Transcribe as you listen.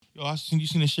Yo, you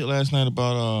seen this shit last night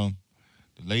about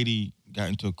the lady got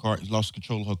into a car, lost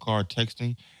control of her car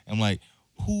texting. I'm like,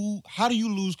 how do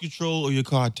you lose control of your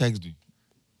car texting?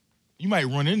 You might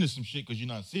run into some shit because you're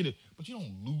not seeing it, but you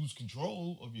don't lose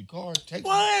control of your car texting.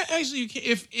 Well, actually, you can,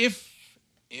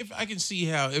 if I can see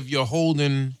how if you're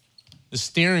holding the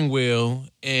steering wheel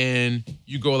and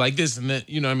you go like this and that,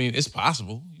 you know what I mean? It's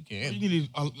possible. You can. You need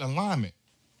alignment.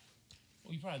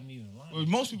 Well, you probably need an alignment. Well,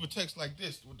 most people text like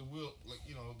this with the wheel, like,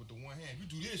 you know, with the one hand. If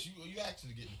you do this, you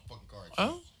actually get in the fucking car.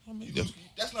 Oh, I mean,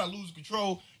 that's not losing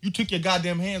control. You took your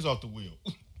goddamn hands off the wheel.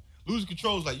 Losing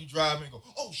control is like you drive and go,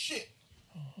 oh shit.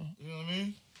 You know what I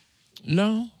mean?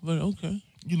 No, but okay.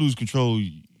 You lose control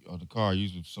of the car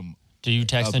usually some. Do you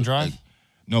text and drive?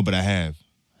 No, but I have.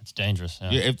 It's dangerous.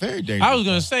 Yeah, it's very dangerous. I was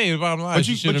gonna say, if I'm lying,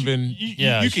 you should have been. You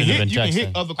can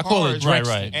hit other cars. Right.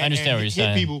 I understand what you're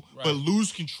saying. People, but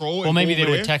lose control. Well, maybe they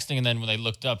were texting and then when they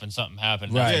looked up and something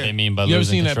happened. Right. That's what they mean by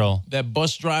losing control. You ever seen that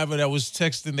bus driver that was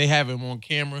texting? They have him on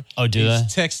camera. Oh, do they?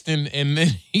 He's texting, and then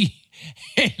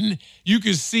and you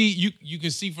can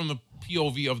see from the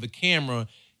POV of the camera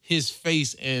his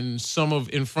face and some of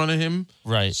in front of him.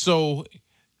 Right. So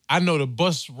I know the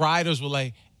bus riders were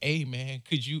like, "Hey, man,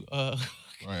 could you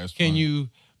can you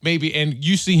maybe?" And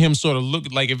you see him sort of look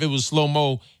like if it was slow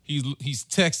mo, he's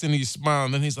texting, he's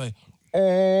smiling, and he's like,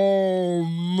 "Oh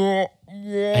no!"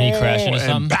 And he crashed into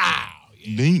something. Bow.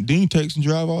 Dean texts and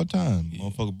drive all the time.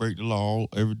 Motherfucker break the law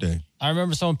every day. I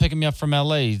remember someone picking me up from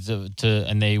LA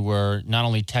and they were not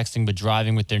only texting but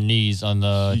driving with their knees on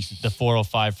the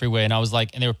 405 freeway, and I was like,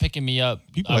 and they were picking me up.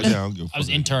 People I was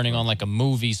interning on like a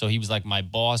movie, so he was like my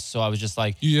boss. So I was just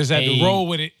like, you just had to roll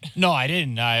with it. No, I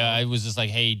didn't. I was just like,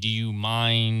 hey, do you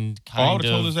mind I would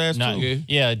have told his ass not, too.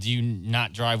 Yeah, do you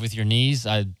not drive with your knees?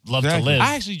 I'd love to live.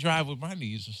 I actually drive with my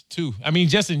knees too. I mean,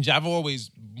 I've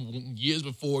always years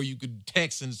before you could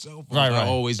text and cell phone. Right. I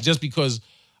always just because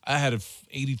I had a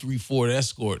 '83 Ford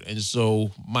Escort, and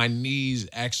so my knees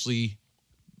actually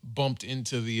bumped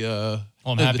into the. Well,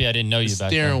 I'm happy I didn't know you back then.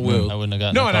 Steering wheel. I wouldn't have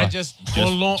gotten. No, and I just because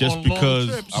long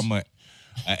trips. I'm an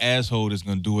asshole that's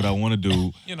gonna do what I want to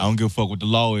do. I don't give a fuck what the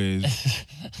law is.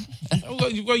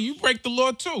 Well, you break the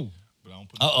law too.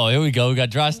 Here we go. We got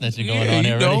dry snitching going on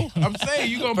here. Know. I'm saying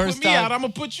you're going to put me out, I'm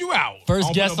going to put you out.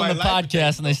 First guest on the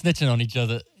podcast and they snitching on each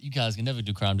other. You guys can never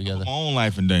do crime together. My own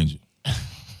life in danger.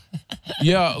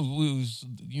 Yeah,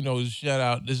 shout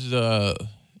out. This is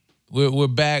we're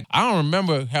back. I don't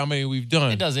remember how many we've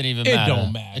done. It doesn't even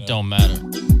matter. It don't matter.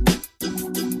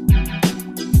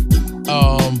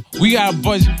 We got a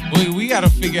budget. We got to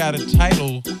figure out a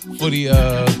title for the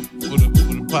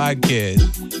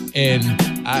podcast, and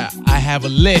I have a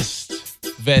list,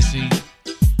 Vessi.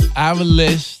 I have a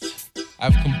list.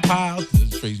 I've compiled.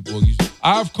 This is Tracy Borges.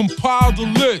 I've compiled a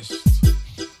list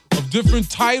of different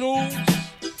titles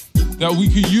that we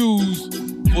could use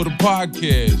for the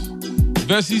podcast.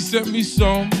 Vessi sent me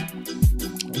some,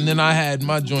 and then I had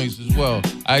my joints as well.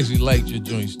 I actually liked your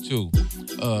joints too.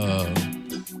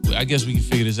 I guess we can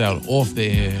figure this out off the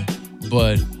air,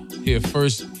 but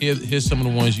here's some of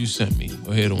the ones you sent me,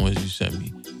 or here are the ones you sent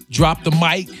me. Drop the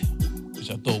Mic, which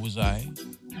I thought was all right.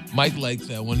 Mike liked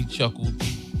that one, he chuckled.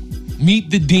 Meet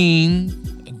the Dean,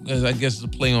 I guess it's a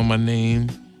play on my name.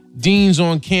 Dean's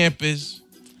on Campus.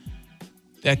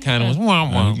 That kind of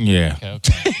was yeah.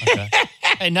 Okay.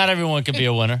 Hey, not everyone can be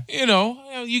a winner.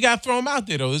 You got to throw them out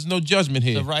there, though. There's no judgment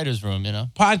here. The writer's room,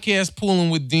 Podcast pooling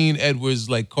with Dean Edwards,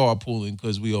 like carpooling,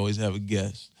 because we always have a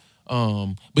guest.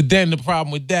 But then the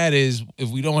problem with that is, if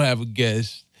we don't have a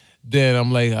guest, then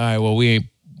I'm like, all right, well, we're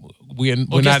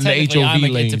not in the HOV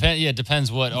lane. It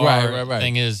depends what our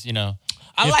thing is,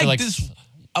 I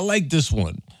like this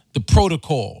one, the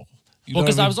protocol. Well,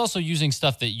 because I was also using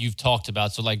stuff that you've talked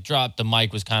about. So, like, Drop the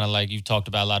Mic was kind of like you've talked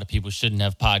about. A lot of people shouldn't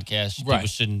have podcasts. Right.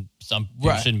 Some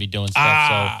people shouldn't be doing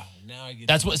stuff. Now I get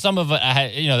that's what some of it.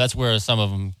 That's where some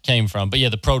of them came from. But yeah,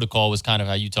 the protocol was kind of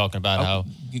how you talking about how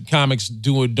comics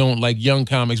do or don't, like young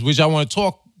comics. Which I want to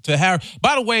talk to Harris.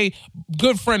 By the way,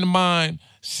 good friend of mine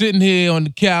sitting here on the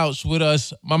couch with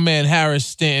us, my man Harris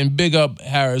Stanton. Big up,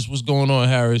 Harris. What's going on,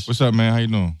 Harris? What's up, man? How you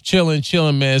doing?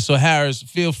 Chilling, man. So, Harris,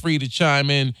 feel free to chime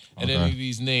in at any of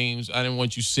these names. I didn't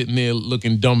want you sitting there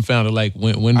looking dumbfounded like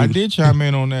when I did chime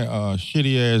in on that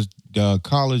shitty-ass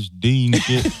college dean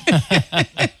shit.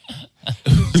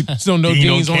 So no Dean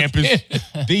Dean's on campus.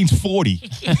 Dean's 40.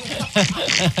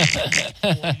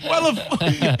 Well,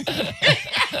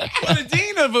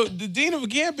 the dean of a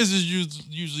campus is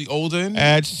usually older.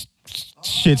 That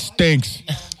shit stinks.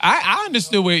 I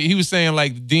understood where he was saying,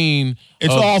 like, the dean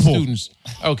it's of awful. Students.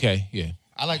 Okay, yeah.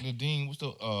 I like the Dean. What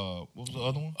was the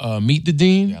other one? Meet the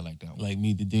Dean. Yeah, I like that one. Like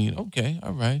Meet the Dean. Okay,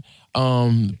 all right.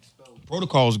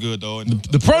 Protocol is good though.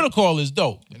 The protocol is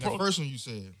dope. And that first one you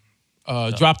said.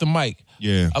 Drop the mic.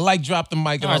 Yeah. I like Drop the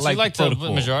mic, and I like the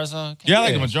protocol. Yeah, I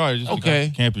like the majority. Just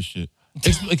okay. Campus shit.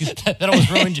 That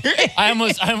almost ruined you. I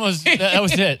almost. That was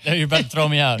it. You're about to throw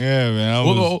me out. Yeah, man.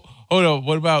 Hold on.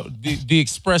 What about the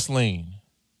express lane?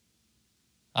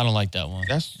 I don't like that one.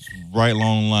 That's right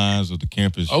along the lines of the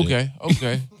campus shit.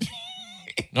 Okay.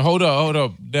 Now hold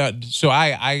up. So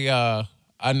I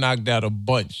knocked out a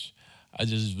bunch. I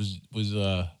just was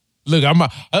look.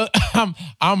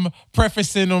 I'm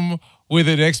prefacing them with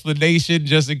an explanation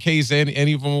just in case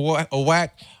any of them are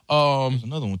whack. There's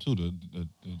another one too. The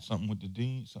something with the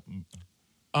dean. Something.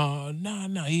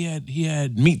 No. He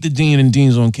had Meet the Dean and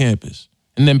Deans on Campus,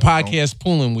 and then podcast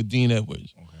pooling with Dean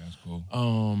Edwards. Okay, that's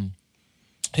cool.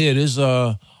 Here, there's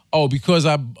because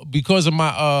of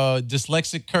my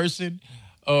dyslexic cursing,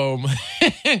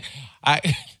 I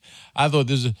thought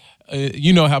there's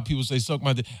you know how people say suck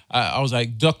my dick. I was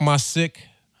like duck my sick,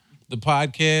 the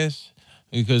podcast,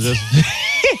 because that's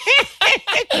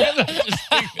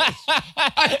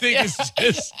I think it's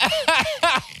just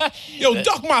yo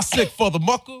duck my sick for the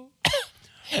mucker.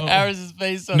 Harris's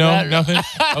face on no, that. nothing.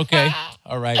 Okay,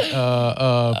 all right.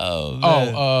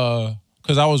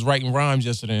 Because I was writing rhymes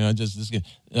yesterday, and I just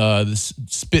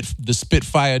the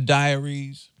Spitfire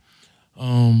Diaries.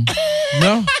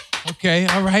 No, okay,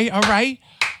 all right.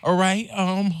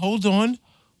 Hold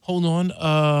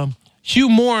on. Hugh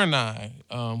Moore and I,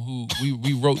 who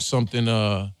we wrote something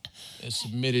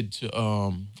submitted to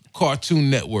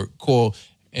Cartoon Network called.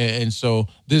 And so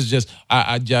this is just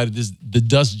I jotted this, The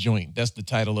Dust Joint. That's the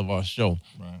title of our show.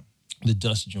 Right. The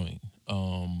Dust Joint.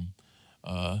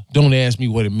 Don't ask me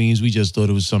what it means. We just thought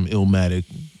it was some illmatic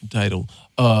title.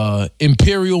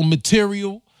 Imperial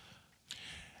Material.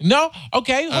 No?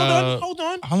 Okay, hold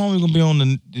on. How long are we gonna be on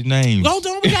the names? Hold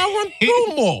on, we gotta run through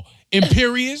them all.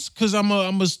 Imperious, because I'm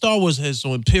a Star Wars head,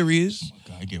 so Imperious. Oh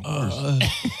my God, getting worse.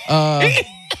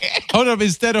 Hold up,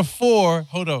 instead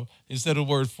of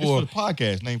word four. It's for the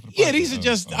podcast, name for the podcast. Yeah, these are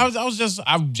just,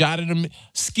 I jotted them.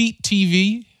 Skeet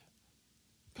TV.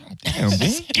 God damn, man.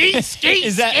 Skeet.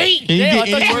 Is that? Damn, I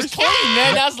thought you were kidding,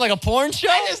 man. That was like a porn show.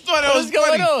 I just thought it was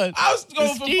going funny. on? I was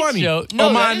going for funny. Show. No,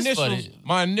 my that is initials. funny.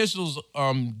 My initials.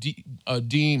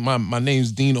 Dean. My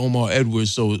name's Dean Omar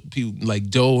Edwards. So people like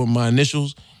Doe are my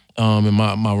initials. And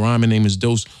my rhyming name is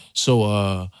Dose.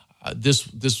 So this.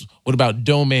 What about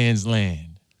Doe Man's Land?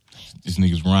 This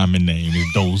nigga's rhyming name is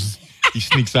Dose. He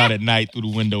sneaks out at night through the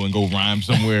window and go rhyme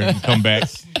somewhere and come back.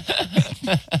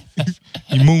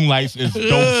 He moonlights as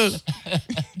Dose.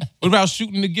 What about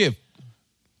Shooting the Gift?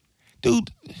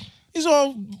 Dude, It's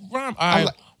all rhyme. All right.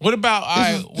 What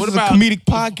about this is a comedic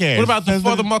podcast? What about the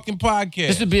FuthaMuckin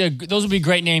podcast? Those would be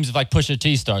great names if like Pusha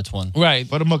T starts one. Right.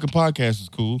 FuthaMuckin podcast is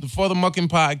cool. The FuthaMuckin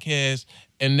podcast,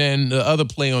 and then the other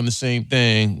play on the same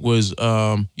thing was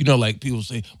like people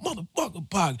say motherfucker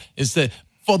podcast. It's the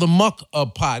For the Muck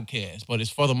podcast, but it's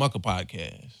For the Mucker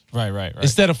podcast. Right.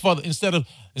 Instead of the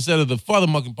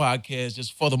FuthaMuckin podcast,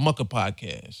 just For the Mucker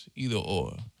podcast. Either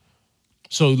or.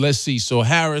 So let's see. So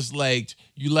Harris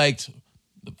you liked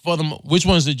which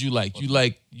ones did you like? You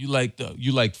liked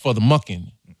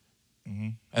FuthaMuckin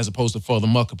as opposed to For the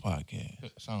Mucker podcast.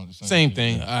 Same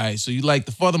thing. All right. So you like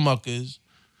the FuthaMuckers.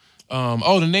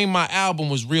 The name of my album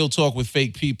was Real Talk with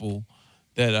Fake People.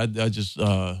 That I just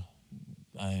I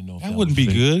didn't know if that wouldn't be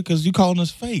fake. good because you calling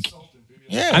us fake.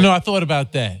 Yeah, I know. I thought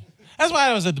about that. That's why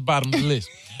I was at the bottom of the list.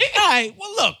 All right.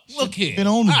 Well, look here. Been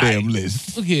on the damn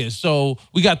list. Look here. So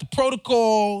we got the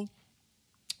Protocol.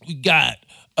 We got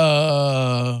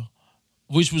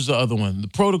which was the other one? The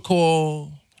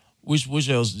Protocol. Which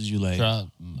else did you like?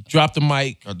 Drop the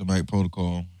Mic. Drop the Mic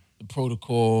Protocol. The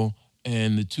Protocol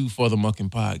and the two FuthaMuckin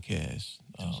podcasts.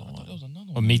 There was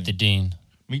another one. Or Meet the Dean.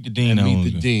 Meet the Dean.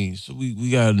 Meet the Dean. So we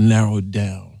gotta narrow it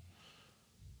down.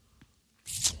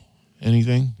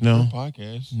 Anything? No.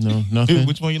 Podcast. No, nothing.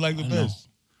 Which one you like the best?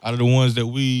 Out of the ones that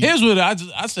we. Here's what I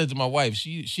said to my wife.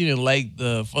 She didn't like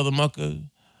the FuthaMucker.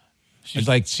 She's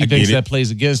like, she I thinks get it. that plays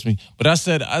against me. But I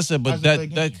said, but How's it that play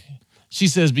against she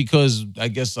says because I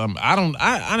guess I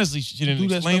honestly she didn't do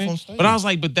that explain stuff on it. stage. But I was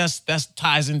like, but that's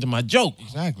ties into my joke.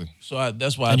 Exactly. So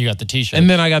that's why. And you got the T-shirt. And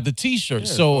then I got the T-shirt. Yeah,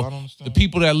 so I don't understand. the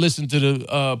people that listen to the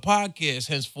podcast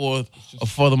henceforth are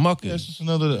FuthaMuckers. Yeah, it's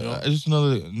just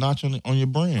another notch on your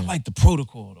brand. I like the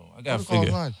Protocol though. I got to Protocol's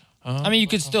figure. nice. I mean, you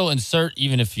could still insert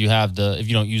even if you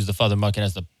don't use the FuthaMuckin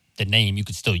as the name, you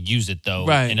could still use it though.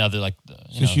 Right. In other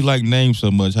Since you like names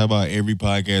so much, how about every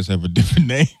podcast have a different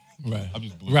name? Right. I'm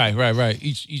just bullshitting. Right.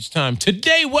 Each time.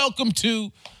 Today, welcome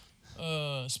to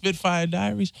Spitfire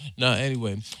Diaries? No,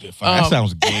 anyway. That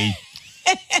sounds gay.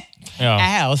 Yeah.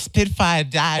 Al, Spitfire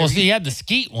Diaries. Well, see, you had the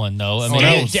Skeet one though. I mean,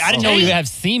 that was I didn't know you have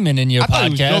semen in your I thought he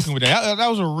was podcast. joking with that. That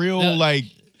was a real like.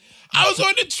 I was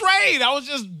on the train. I was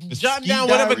just jotting Skeet down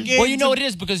whatever Diaries? game. Well, you know what it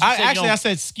is because I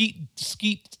said Skeet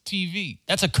TV.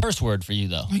 that's a curse word for you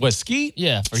though. What, Skeet?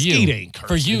 Yeah, for Skeet you. ain't cursing.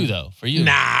 For you though. For you.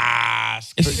 Nah.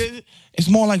 It's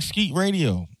more like Skeet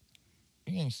Radio.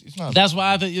 It's not. That's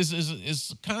why I think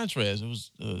it's contrast. It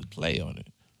was a play on it.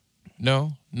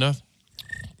 No, nothing.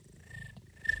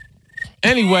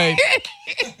 Anyway,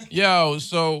 yo,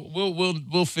 so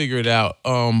we'll figure it out.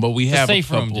 But we It's a have safe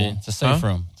a couple. room, dude. It's a safe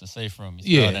room. It's a safe room.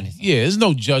 You can throw out anything. Yeah. There's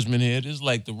no judgment here. This is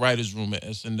like the writers' room at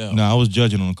SNL. No, I was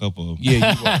judging on a couple of them.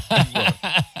 Yeah, you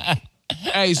were.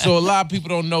 Hey, so a lot of people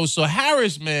don't know. So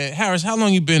Harris, how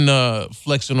long you been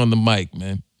flexing on the mic,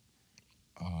 man?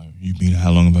 You mean how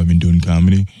long have I been doing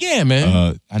comedy? Yeah,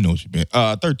 man. I know what you meant.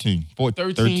 13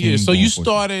 years. So going you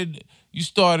 14.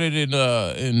 started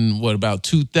in what, about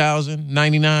 2000,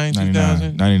 99,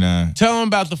 2000? 99. Tell them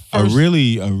about the I first.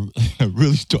 really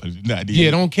started in 98. Yeah,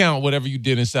 don't count whatever you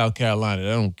did in South Carolina.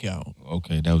 That don't count.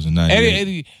 Okay, that was in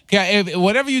 98.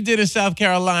 Whatever you did in South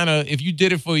Carolina, if you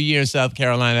did it for a year in South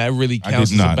Carolina, that really I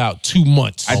counts did as not. about 2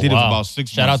 months. I did it for about 6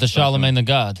 Shout out to months. Charlemagne the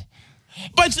God.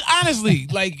 But honestly,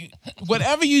 like,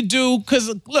 whatever you do,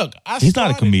 because look, He's not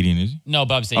a comedian, is he? No,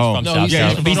 Bob said he's Oh, from no, South he's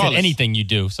Carolina. from He said Charlotte. anything you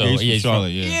do. So Yeah, he's he's from Charlotte,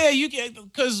 yeah. Yeah, you get,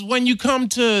 because when you come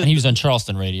And to, he was on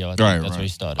Charleston radio. I think Right, that's right. where he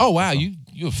started. oh wow,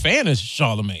 you're a fan of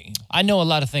Charlemagne. I know a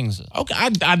lot of things. Okay,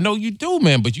 I know you do,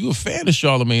 man, but you a fan of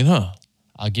Charlemagne, huh?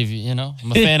 I'll give you, I'm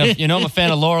a fan of, I'm a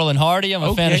fan of Laurel and Hardy. I'm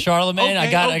a fan of Okay, Charlemagne.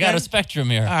 I got okay. a spectrum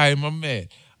here. All right, my man.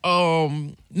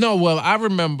 No, well, I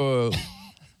remember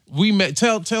we met.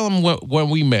 Tell them when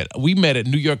we met. We met at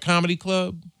New York Comedy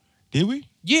Club. Did we?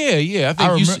 Yeah.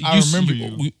 I think I remember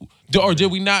you. Or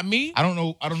did we not meet? I don't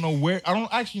know where. I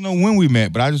don't actually know when we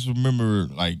met, but I just remember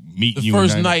like meeting The you.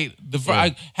 first and night. Yeah.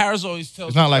 Harris always tells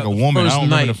It's not me like a about the woman. I first don't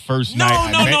remember night. the first night.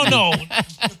 I met No.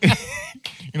 you.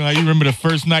 You know how you remember the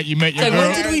first night you met your Like, girl?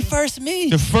 when did we first meet?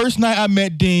 The first night I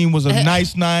met Dean was a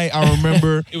nice night. I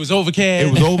remember It was overcast.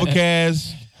 it was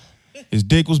overcast. His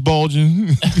dick was bulging.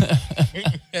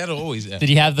 That'll always happen. Did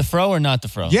he have the fro or not the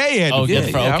fro? Yeah, he had the Oh, fro.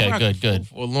 good fro. I Okay, rocked good, it good.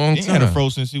 For a long He time. had a fro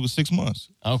since he was 6 months.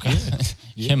 Okay.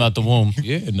 Came out the womb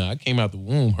I came out the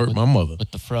womb, hurt my mother.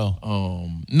 with the fro.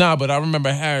 But I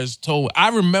remember Harris I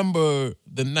remember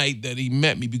the night that he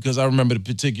met me because I remember the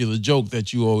particular joke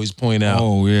that you always point out.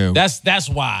 Oh yeah. That's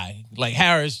why. Like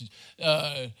Harris,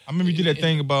 I remember you did that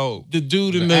thing about the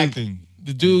dude in the the acting.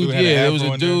 the dude, The dude had an there was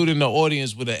afro a in dude in the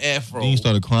audience with an afro. Dean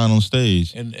started crying on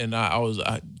stage. and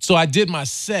so I did my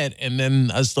set and then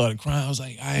I started crying. I was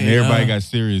like, And everybody got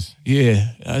serious.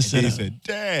 yeah. I And said, he said,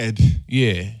 "Dad."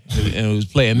 yeah, and it was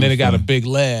playing. And then it got a big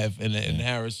laugh, and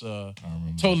Harris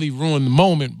totally ruined the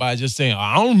moment by just saying,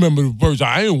 "I don't remember the verse.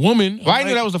 I ain't a woman." Well, I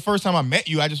knew that was the first time I met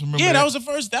you. I just remember. Yeah, that was the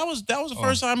first. That was the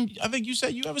first time I think you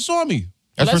said you ever saw me.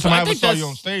 That's the first time I ever think saw that's- you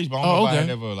on stage. But I don't know if I had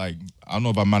ever I don't know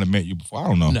if I might have met you before. I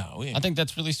don't know. No, yeah. I think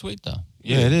that's really sweet, though.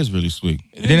 Yeah, it is really sweet.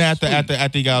 It Then is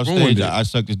after he got off Ruined stage, it. I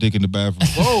sucked his dick in the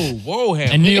bathroom. Whoa, Ham.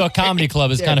 And New York Comedy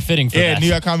Club is kind of fitting for Yeah, that. New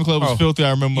York Comedy Club was filthy. I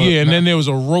remember. Yeah, and then there was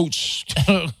a roach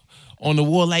on the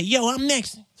wall, like, "Yo, I'm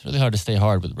next." It's really hard to stay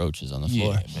hard with roaches on the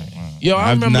floor. Yo, I Now,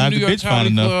 remember if New the York bitch fine Comedy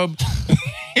enough. Club.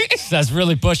 That's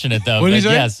really pushing it, though. What'd he but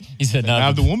say? yes, he said no. Now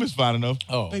if the woman's fine enough.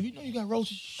 Oh. Baby, you know you got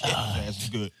roaches. Shit, his ass is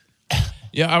good.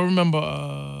 Yeah, I remember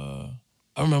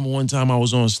one time I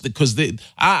was on because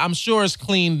I'm sure it's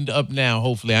cleaned up now.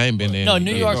 Hopefully, I ain't been there. No,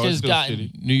 New York No, it's has still gotten.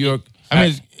 shitty. New York. I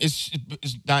mean, it's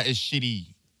not as shitty.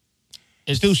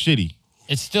 It's still shitty.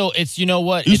 It's you know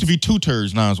what? It used to be 2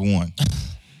 turds, now it's 1.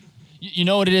 You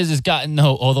know what it is? It's gotten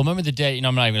no. Although remember the day?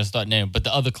 I'm not even gonna start naming. But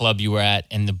the other club you were at,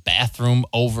 and the bathroom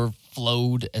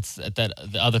overflowed. It's at the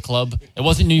other club. It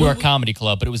wasn't New York Comedy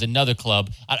Club, but it was another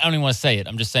club. I don't even want to say it.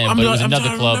 I'm just saying. But it was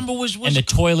another club, and the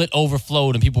toilet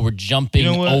overflowed, and people were jumping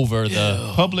You know what? over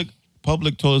the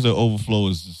Public toilets that overflow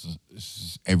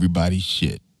is everybody's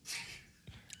shit.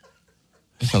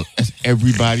 It's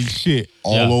everybody's shit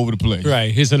all over the place.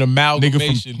 Right, here's an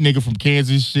amalgamation. Nigga from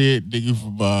Kansas shit, nigga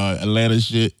from Atlanta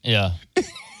shit, yeah.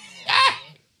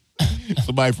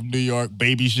 somebody from New York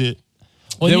baby shit.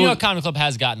 Well, There New was- York Comedy Club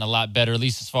has gotten a lot better, at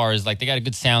least as far as like they got a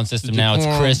good sound system now. It's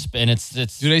decorum. crisp and it's.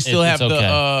 Do they still have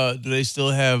okay. Do they still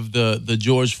have the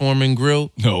George Foreman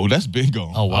grill? No, that's been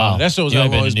gone. Oh wow, that shows you I've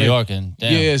ain't been always to New been- York and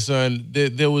damn. Yeah, son.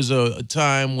 There was a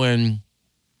time when,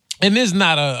 and there's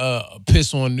not a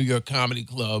piss on New York Comedy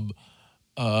Club,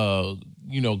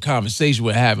 conversation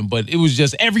we're having, but it was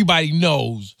just everybody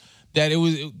knows that it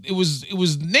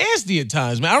was nasty at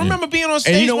times, man. I remember being on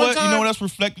stage. And you know one what? time. You know what else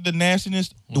reflected the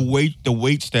nastiness? The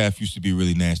wait staff used to be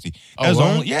really nasty. Oh, That's word?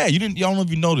 only, yeah, you didn't. I don't know if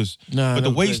you noticed, Nah, but the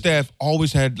no, wait but- staff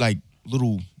always had like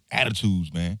little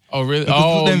attitudes, man. Oh, really?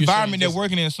 Because the you're environment saying they're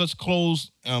working in such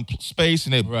closed space,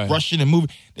 and they're Right. rushing and moving.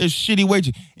 There's shitty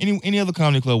waitresses. Any other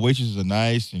comedy club, waitresses are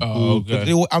nice and cool.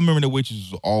 okay. But I remember the waitresses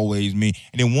were always mean.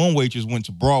 And then one waitress went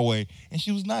to Broadway, and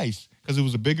she was nice because it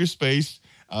was a bigger space.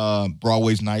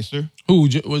 Broadway's nicer. Who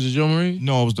was it? Joe Marie?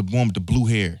 No, it was the one with the blue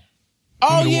hair. Oh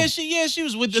Remember the yeah, she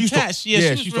was with She the used to- tats. Yeah, she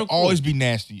was she used real to cool. always be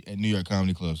nasty at New York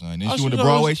comedy clubs. Huh? And then Oh, she went she to was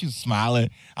Broadway. always- She was smiling.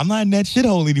 I'm not in that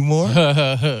shithole anymore.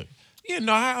 Yeah,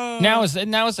 no. Now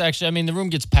it's actually. I mean, the room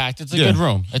gets packed. It's a Yeah. good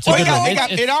room. It's a Well, good it room.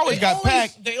 got- it always got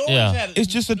packed. They always Yeah. had. It's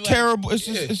just a like- terrible. It's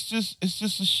Yeah.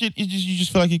 just a shit. You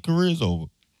just feel like your career's over.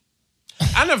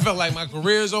 I never felt like my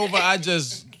career's over.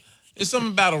 It's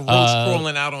something about a roach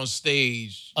crawling out on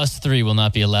stage. Us three will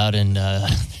not be allowed in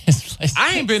this place.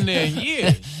 I ain't been there in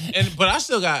years, but I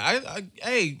still got.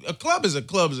 Hey, a club is a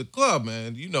club is a club,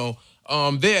 man. You know,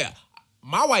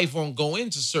 my wife won't go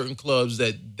into certain clubs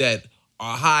that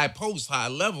are high post, high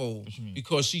level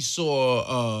because she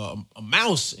saw a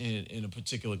mouse in a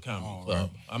particular comedy club.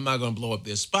 Right. I'm not gonna blow up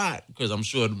their spot because I'm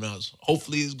sure the mouse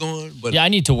hopefully is gone. But yeah, I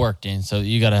need to work, Dean. So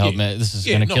you got to help me. This is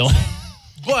gonna kill.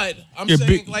 But I'm Yeah, saying,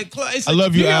 big- like, it's I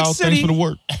love you, New York Al. City, Thanks for the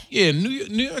work. Yeah, New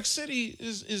York City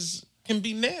can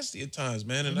be nasty at times,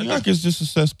 man. And New York is just a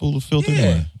cesspool of filth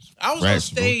anyway. I was on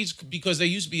Rats, bro. stage because there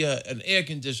used to be an air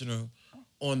conditioner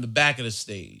on the back of the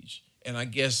stage, and I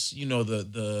guess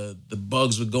the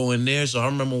bugs would go in there. So I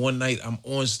remember one night I'm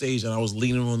on stage and I was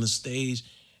leaning on the stage,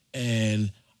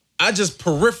 and I just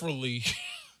peripherally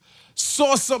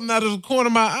saw something out of the corner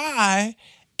of my eye,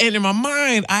 and in my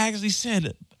mind I actually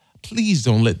said, please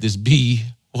don't let this be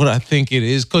what I think it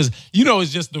is. Because,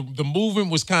 it's just the movement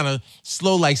was kind of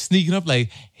slow, like sneaking up, like,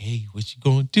 hey, what you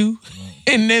gonna do?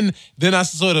 And then I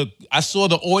saw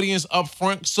the audience up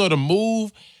front sort of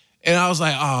move, and I was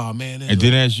like, oh, man. And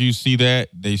then as you see that,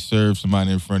 they serve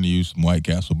somebody in front of you some White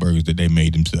Castle burgers that they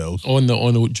made themselves. On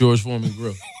the George Foreman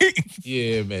grill.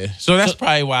 Yeah, man. So that's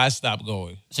probably why I stopped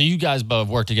going. So you guys both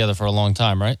worked together for a long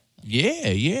time, right?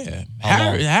 Yeah.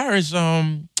 How long? Harris, You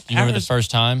remember the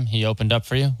first time he opened up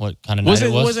for you? What kind of was night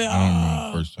it? it was? Was it? I don't remember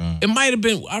the first time. It might have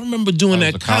been. I remember doing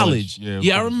That that was a college. college.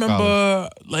 Yeah, I it was remember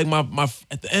like my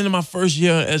at the end of my first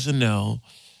year at SNL.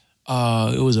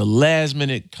 It was a last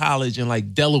minute college in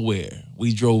like Delaware.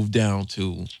 We drove down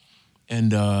to,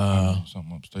 and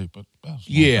Something upstate, but that was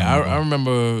a long yeah, time ago. I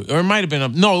remember. Or it might have been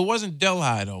up. No, it wasn't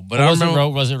Delhi though. But I was, remember.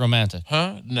 was it romantic?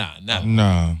 Huh? Nah.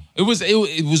 Nah. It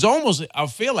was almost. I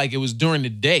feel like it was during the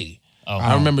day. Oh,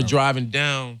 I remember driving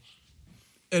down,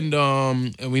 and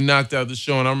we knocked out the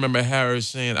show. And I remember Harris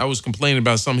saying, I was complaining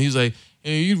about something. He was like,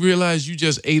 hey, you realize you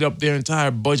just ate up their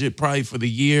entire budget probably for the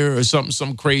year or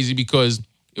something crazy because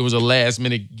it was a last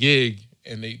minute gig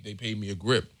and they paid me a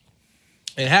grip.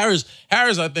 And Harris,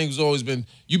 I think, has always been.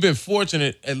 You've been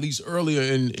fortunate, at least earlier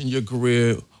in your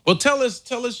career. Well, tell us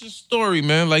your story,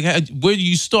 man. Like where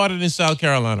you started in South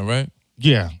Carolina, right?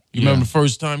 Yeah. You remember the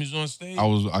first time you was on stage?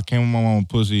 I came with my mama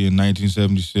pussy in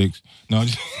 1976. No, I'm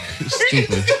just,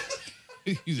 Stupid.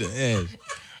 He's an ass.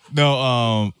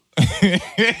 no.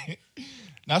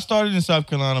 I started in South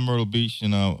Carolina, Myrtle Beach,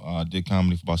 and I did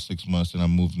comedy for about 6 months, and I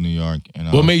moved to New York.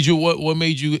 And What made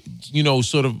you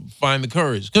sort of find the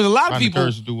courage? Because a lot of find the people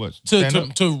courage to do what? Stand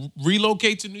up? to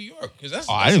relocate to New York. Because that's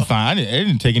I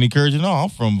didn't take any courage at all. I'm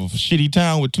from a shitty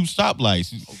town with 2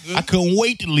 stoplights. I couldn't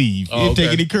wait to leave. Didn't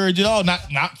take any courage at all.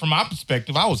 Not from my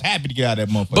perspective. I was happy to get out of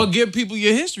that motherfucker. But give people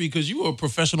your history because you were a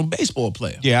professional baseball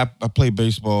player. Yeah, I played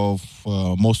baseball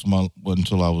for most of my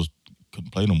until I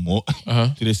couldn't play no more.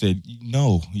 So they said,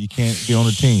 no, you can't be on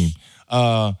the team.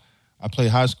 I played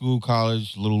high school,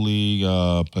 college, little league.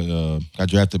 Got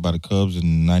drafted by the Cubs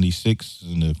in '96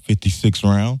 in the 56th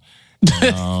round.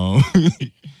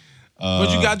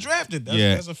 But you got drafted.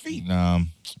 That's a feat.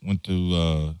 Went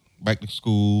to back to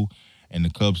school, and the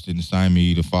Cubs didn't sign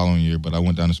me the following year. But I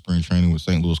went down to spring training with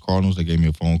St. Louis Cardinals. They gave me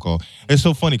a phone call. It's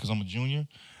so funny because I'm a junior.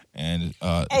 And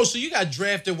so you got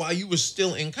drafted while you were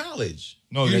still in college?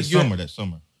 No, that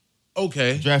summer.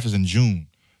 Okay. The draft is in June,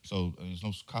 so there's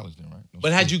no college then, right? No but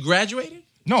school. had you graduated?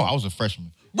 No, I was a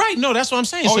freshman. Right. No, that's what I'm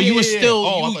saying. Oh, so yeah, you were yeah, yeah. still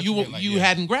Oh, I thought you meant you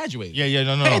hadn't graduated. Yeah,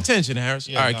 no. Pay attention, Harris.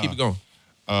 Yeah, all right, nah. keep it going.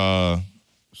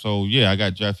 So yeah, I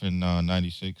got drafted in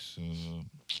 '96.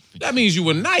 That means you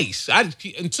were nice.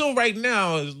 Until right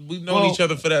now, we've known each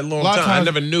other for that long time. I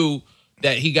never knew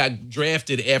that he got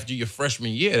drafted after your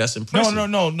freshman year. That's impressive.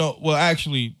 No. Well,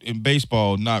 actually, in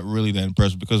baseball, not really that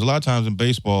impressive because a lot of times in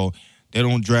baseball, They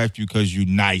don't draft you because you're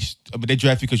nice, but they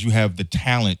draft you because you have the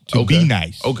talent to be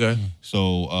nice. Okay.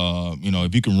 So,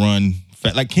 if you can run,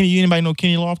 like Kenny, anybody know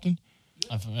Kenny Lofton?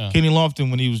 Yeah. Kenny Lofton,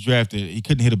 when he was drafted, he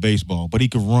couldn't hit a baseball, but he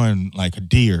could run like a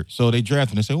deer. So they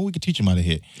drafted him. They said, we could teach him how to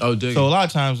hit. Oh, dang. So a lot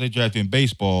of times they draft in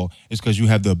baseball is because you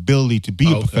have the ability to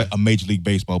be a Major League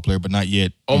Baseball player, but not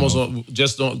yet. Almost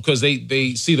just because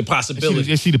they see the possibility.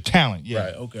 They see the talent. Yeah.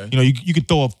 Right. Okay. You can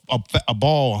throw a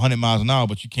ball 100 miles an hour,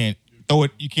 but you can't throw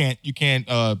it. You can't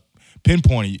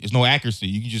pinpoint it. It's no accuracy.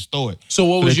 You can just throw it. So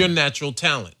what was your natural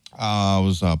talent? I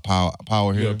was a power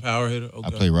hitter. You're a power hitter. Okay. I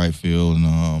played right field,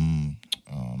 and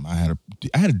I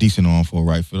had a decent arm for a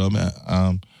right field. I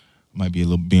mean, might be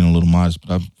being a little modest,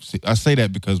 but I say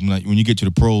that because when you get to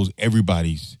the pros,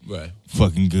 everybody's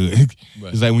fucking good.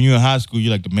 Right. It's like when you're in high school,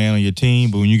 you're like the man on your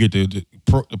team, but when you get to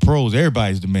the pros,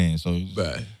 everybody's the man. So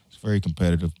it's very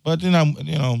competitive. But then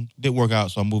it did work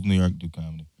out, so I moved to New York to do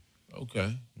comedy.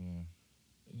 Okay. Yeah.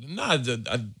 No, I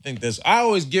think I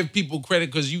always give people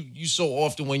credit because you so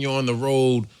often when you're on the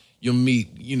road, you'll meet,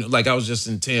 like I was just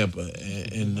in Tampa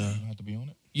and you have to be on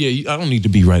it. Yeah, I don't need to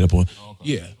be right up on. Oh,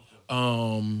 okay. Yeah.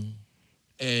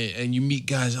 And you meet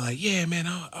guys that are like, yeah, man,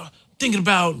 I'm thinking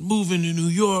about moving to New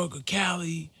York or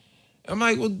Cali. I'm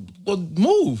like, well,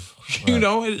 move. Right.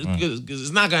 Because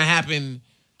it's not gonna happen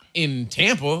in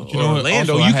Tampa or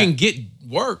Orlando. Also, you can get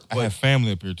work. I have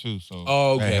family up here too, so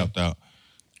that helped out.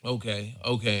 Okay.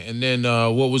 And then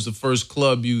what was the first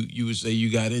club you would say you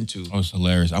got into? Oh, it's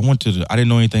hilarious. I didn't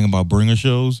know anything about bringer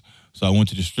shows, so I went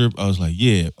to the strip. I was like,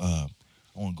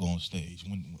 I want to go on stage.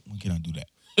 When can I do that?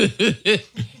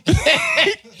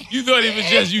 You thought it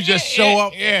was you just show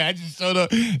up? Yeah, I just showed up.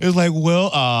 It was like,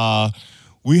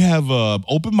 we have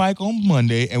open mic on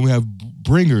Monday, and we have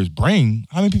bringers.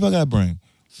 How many people I got to bring?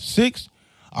 6?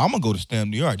 I'm going to go to Stand Up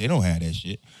New York. They don't have that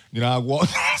shit. Then I walked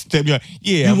to Stand Up New York.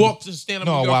 Yeah. You walked to Stand Up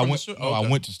New York? I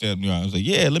went to Stand Up New York. I was like,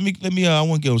 yeah, let me, I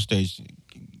want to get on stage.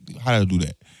 How do I do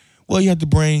that? Well, you have to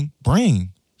bring.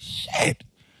 Shit.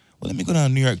 Well, let me go down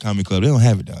to New York Comedy Club. They don't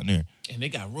have it down there. And they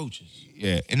got roaches.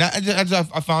 Yeah, and I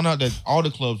found out that all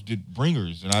the clubs did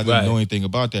bringers, and I didn't know anything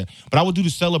about that. But I would do the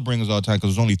cellar bringers all the time because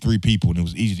it was only 3 people, and it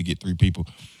was easy to get 3 people,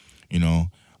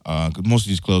 because most of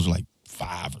these clubs were like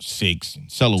 5 or 6,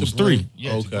 and cellar was 3.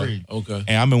 Yeah, okay.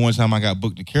 And I remember one time I got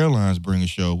booked to Caroline's bringer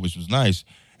show, which was nice,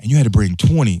 and you had to bring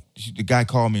 20. The guy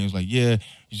called me and was like, yeah,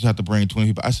 you just have to bring 20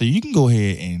 people. I said, you can go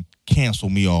ahead and cancel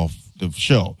me off the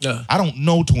show. Yeah. I don't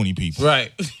know 20 people.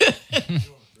 Right.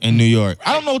 In New York.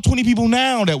 I don't know 20 people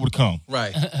now that would come.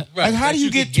 Right. Like, how do you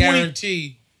get 20?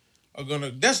 Guarantee are going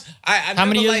to... How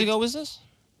many years ago was this?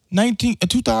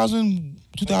 2000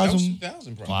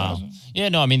 probably. Wow. Yeah,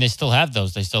 no, I mean, they still have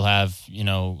those. They still have,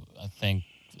 I think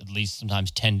at least sometimes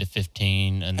 10 to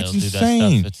 15, and they'll do that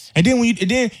stuff. And then when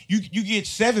you get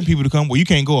 7 people to come, well, you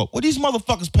can't go up. Well, these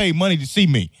motherfuckers pay money to see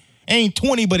me. Ain't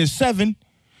 20, but it's 7.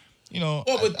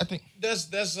 I think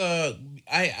that's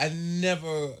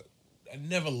I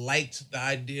never liked the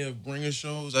idea of bringer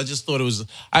shows. I just thought it was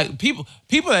people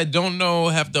that don't know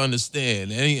have to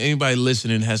understand. Anybody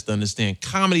listening has to understand.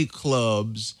 Comedy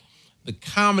clubs, the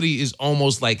comedy is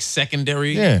almost like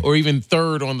secondary or even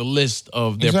third on the list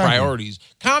of their priorities.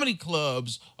 Comedy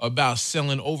clubs are about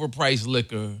selling overpriced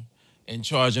liquor and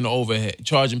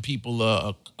charging people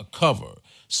a cover.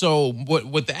 So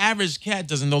what the average cat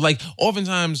doesn't know, like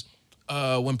oftentimes.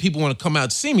 When people want to come out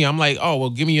to see me, I'm like, oh,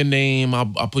 well, give me your name.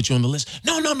 I'll put you on the list.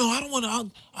 No, I don't want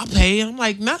to. I'll pay. I'm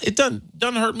like, it doesn't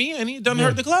hurt me any. It doesn't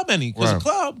hurt the club any. Because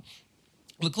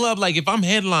the club, like if I'm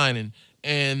headlining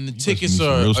and the tickets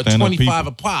are $25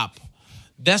 a pop,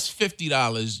 that's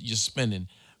 $50 you're spending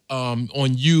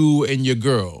on you and your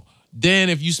girl. Then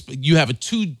if you have a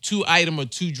two item or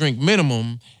 2 drink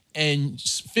minimum, and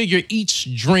figure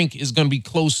each drink is going to be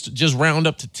close to just round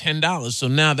up to $10. So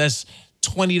now that's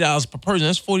 $20 per person.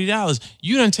 That's $40.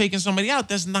 You done taking somebody out.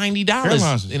 That's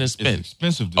 $90 in a spend. It's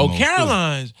expensive.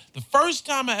 Caroline's. The first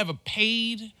time I ever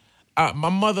paid, my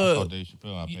mother.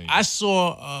 I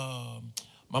saw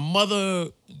my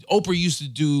mother. Oprah used to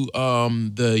do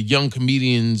the young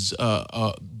comedians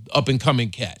up and coming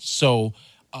cats. So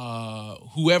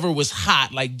whoever was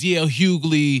hot, like D.L.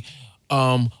 Hughley.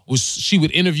 She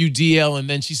would interview DL and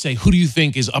then she'd say, who do you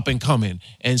think is up and coming?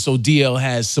 And so DL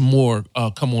has some more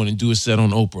come on and do a set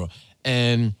on Oprah.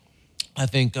 And I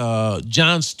think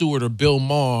Jon Stewart or Bill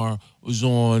Maher was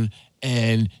on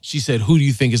and she said, who do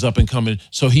you think is up and coming?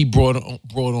 So he brought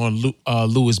on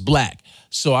Louis Black.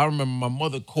 So I remember my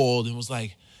mother called and was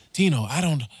like, Tino,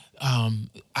 I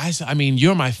mean,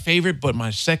 you're my favorite, but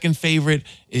my second favorite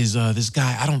is this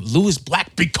guy. Louis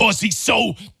Black, because he's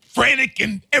so frantic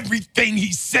and everything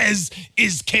he says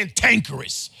is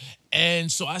cantankerous.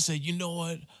 And so I said, you know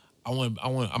what? I'm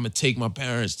gonna take my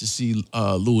parents to see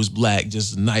Lewis Black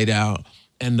just a night out.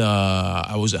 And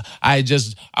I was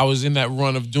in that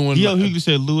run of doing. DL Hughley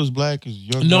said Lewis Black is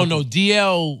your. No,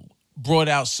 DL brought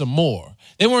out some more.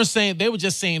 They weren't saying. They were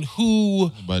just saying who. I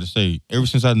was about to say, ever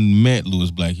since I met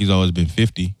Lewis Black, he's always been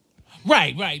 50.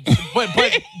 Right.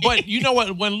 But you know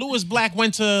what? When Lewis Black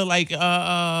went to like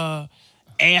Aspen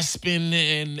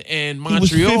and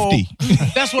Montreal, he was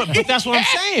 50. that's what I'm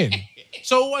saying.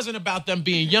 So it wasn't about them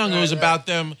being young. It was about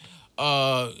them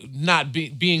not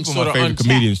being sort of favorite untapped.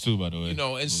 comedians too, by the way. You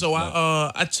know, and so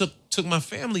I took my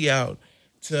family out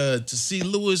to see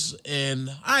Lewis, and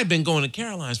I've been going to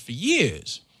Caroline's for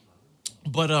years.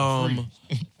 But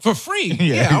for free.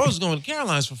 Yeah, I was going to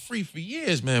Caroline's for free for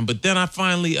years, man. But then I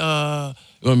finally you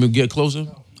want me to get closer?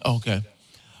 Okay.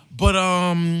 But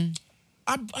I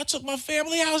took my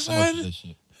family outside.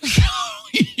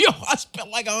 Yo, I spent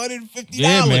like $150.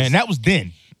 Yeah, man, that was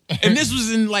then. And this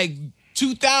was in like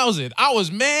 2000. I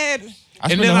was mad.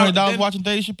 I spent $100 watching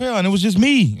Dave Chappelle, and it was just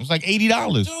me. It was like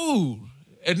 $80. Dude.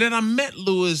 And then I met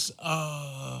Lewis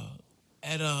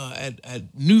at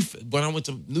New when I went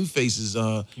to New Faces,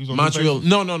 Montreal. New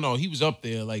Faces? No. He was up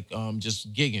there like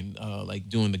just gigging, like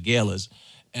doing the galas.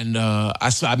 And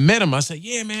I met him. I said,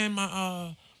 yeah, man,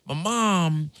 my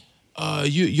mom,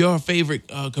 you're her favorite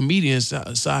comedian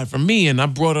aside from me, and I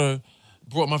brought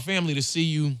my family to see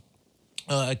you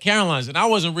at Caroline's. And I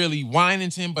wasn't really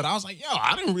whining to him, but I was like, yo,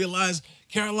 I didn't realize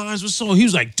Caroline's was so. He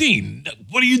was like, Dean,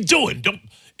 what are you doing?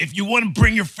 If you want to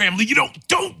bring your family, you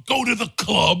don't go to the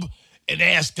club and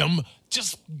ask them.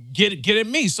 Just get at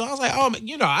me. So I was like, oh,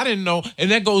 I didn't know. And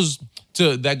that goes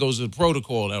to the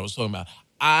protocol that I was talking about.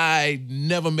 I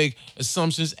never make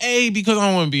assumptions. A, because I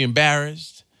don't want to be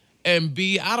embarrassed, and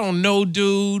B, I don't know,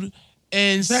 dude.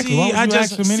 And exactly.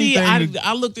 C,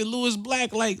 I looked at Lewis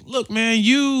Black like, look, man,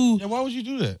 Yeah, why would you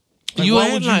do that? Like, you a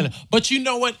headliner. But you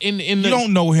know what? You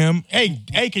don't know him. Hey,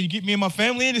 can you get me and my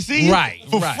family in to see you? Right.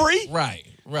 For free? Right.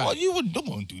 Well, you don't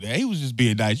want to do that. He was just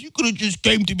being nice. You could have just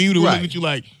came to me and look at you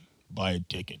like, buy a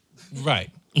ticket. Right.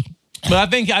 But I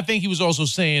think he was also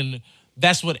saying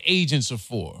that's what agents are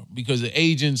for, because the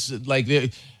agents, like, they're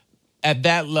at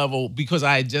that level, because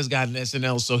I had just gotten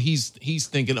SNL, so he's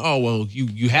thinking, oh well,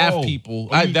 you have people.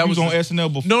 That was on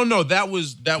SNL before. No, that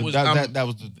was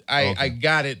I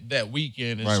got it that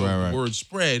weekend, and right. word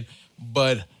spread.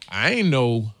 But I ain't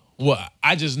know what.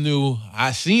 I just knew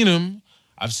I seen him.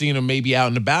 I've seen him maybe out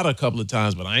and about a couple of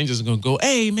times, but I ain't just gonna go,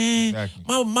 hey man, exactly.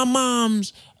 my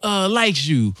mom's likes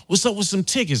you. What's up with some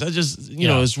tickets? I just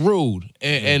know it's rude.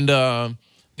 And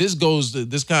this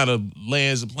kind of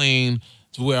lands the plane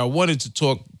to where I wanted to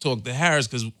talk to Harris,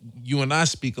 because you and I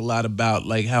speak a lot about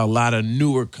like how a lot of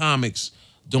newer comics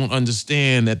don't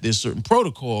understand that there's certain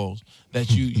protocols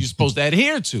that you're supposed to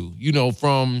adhere to.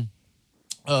 From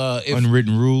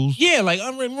unwritten rules. Yeah, like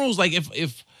unwritten rules. Like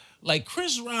if like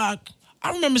Chris Rock.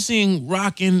 I remember seeing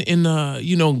Rock in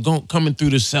coming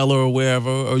through the cellar or wherever,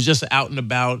 or just out and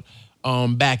about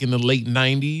back in the late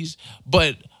 90s.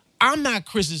 But I'm not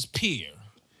Chris's peer.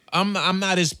 I'm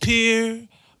not his peer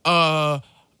because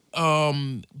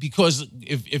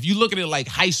if you look at it like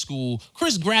high school,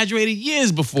 Chris graduated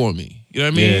years before me. You know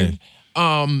what I mean?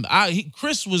 Yeah.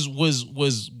 Chris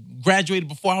was graduated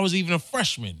before I was even a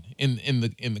freshman in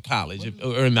the college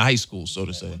or in the high school, so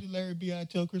to say. What did Larry B.I.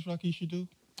 tell Chris Rock he should do?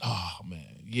 Oh, man,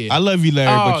 yeah. I love you,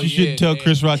 Larry, but you shouldn't tell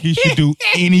Chris Rock he should do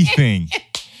anything.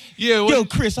 Yeah. Yo,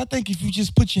 Chris, I think if you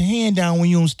just put your hand down when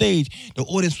you're on stage, the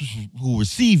audience will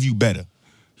receive you better.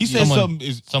 He said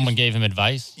someone gave him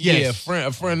advice? Yes. Yeah,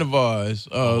 a friend of ours.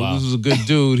 Wow. This was a good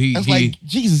dude. Like,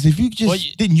 Jesus, if you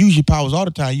just didn't use your powers all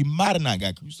the time, you might have not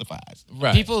got crucified.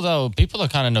 Right. People are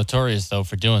kind of notorious, though,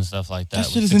 for doing stuff like that. That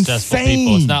shit is successful insane.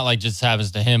 People. It's not like just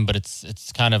happens to him, but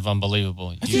it's kind of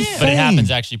unbelievable. That's insane. But it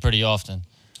happens actually pretty often.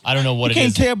 I don't know what it is. You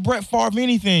can't tell Brett Favre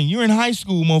anything. You're in high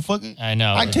school, motherfucker. I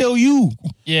know. I tell you.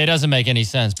 Yeah, it doesn't make any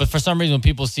sense. But for some reason, when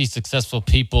people see successful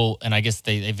people, and I guess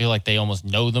they feel like they almost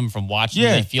know them from watching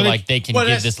them, they feel like they can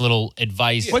give this little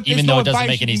advice, even though it doesn't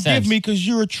make any sense. Give me because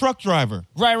you're a truck driver.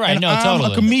 Right. And No, I'm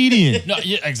totally. a comedian. No,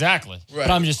 yeah, exactly. Right.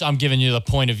 But I'm giving you the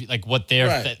point of like what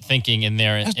they're thinking in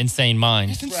their insane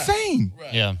mind. It's insane.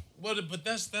 Right. Yeah. But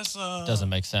that's doesn't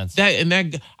make sense.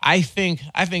 That I think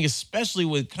especially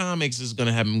with comics is going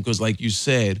to happen because, like you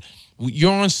said,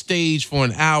 you're on stage for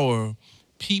an hour.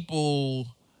 People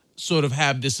sort of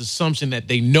have this assumption that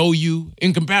they know you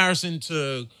in comparison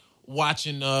to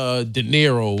watching De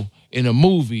Niro in a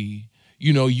movie.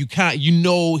 You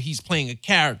know he's playing a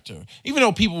character, even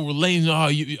though people relate.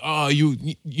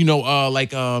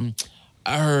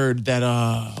 I heard that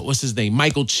what's his name?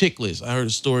 Michael Chiklis. I heard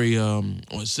a story on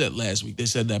set last week. They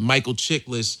said that Michael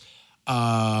Chiklis.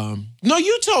 No,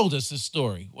 you told us this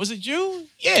story. Was it you?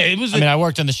 Yeah, it was. I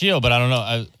worked on the Shield, but I don't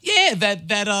know. Yeah,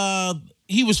 that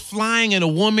he was flying and a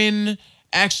woman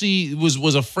actually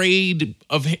was afraid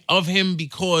of him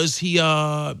because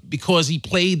he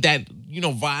played that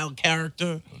vile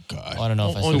character. God. I don't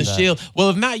know if I on saw the that. Shield. Well,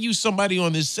 if not you, somebody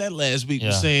on this set last week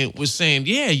was saying,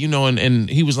 yeah, and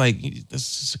he was like,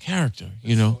 this is a character,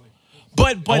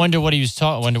 But I wonder what he was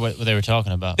talking. I wonder what they were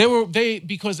talking about.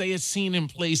 because they had seen him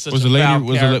play such Was a the lady- foul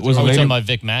was the- character. was the Are we lady- talking about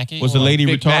Vic Mackey? Was the lady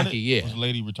Big retarded? Mackey, yeah. Was the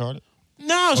lady retarded?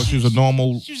 No, She was a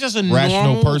normal, she was just a rational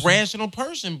normal, person rational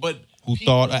person, but who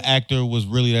thought an actor was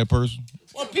really that person.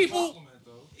 well, people.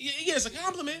 Yeah, it's a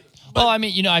compliment. Well,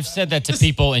 I've said that to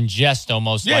people in jest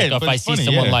almost. Yeah, like if but I it's see funny,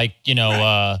 someone yeah. like,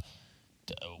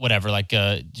 whatever, like,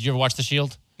 did you ever watch The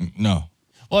Shield? No.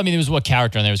 Well, there was what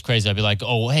character and there was crazy. I'd be like,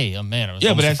 oh, hey, man, I was Yeah, but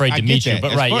almost that's- afraid I to get meet you. that. But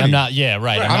That's right, funny. I'm not, yeah,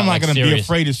 right. I'm not like, going to be serious.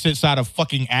 afraid to sit side a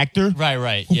fucking actor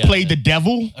Right. who yeah. played the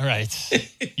devil. Right.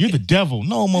 You're the devil.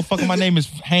 No, motherfucker, my name is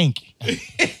Hank.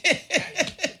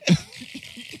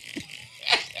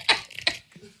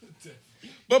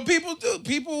 But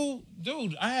people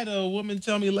do. I had a woman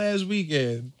tell me last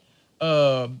weekend,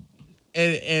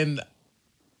 and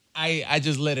I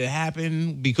just let it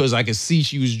happen because I could see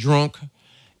she was drunk,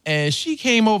 and she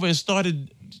came over and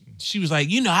started. She was like,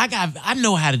 I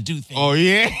know how to do things. Oh,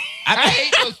 yeah? I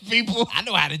hate those people. I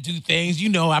know how to do things.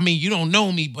 You don't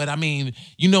know me, but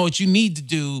you know what you need to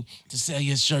do to sell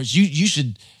your shirts. You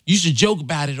should joke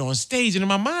about it on stage. And in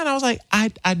my mind, I was like,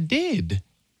 I did.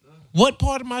 What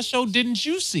part of my show didn't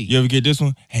you see? You ever get this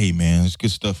one? Hey, man, it's good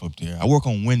stuff up there. I work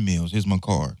on windmills. Here's my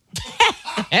card.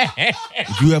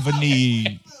 If you ever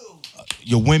need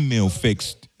your windmill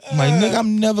fixed, I'm like, nigga,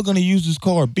 I'm never going to use this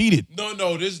card. Beat it.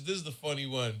 No, this is the funny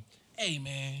one. Hey,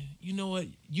 man, you know what?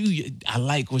 I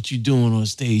like what you're doing on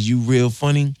stage. You real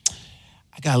funny.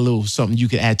 I got a little something you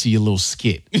could add to your little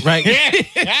skit, right?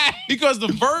 Because the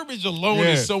verbiage alone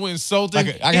is so insulting.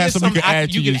 I got something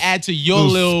you can add to your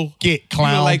little skit,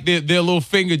 clown. like their little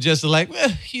finger just like,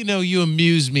 you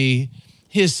amuse me.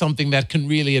 Here's something that can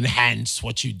really enhance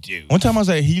what you do. One time I was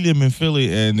at Helium in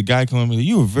Philly, and the guy came up and said,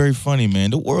 you were very funny,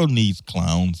 man. The world needs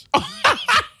clowns.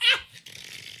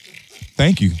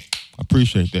 Thank you. I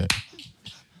appreciate that.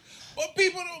 But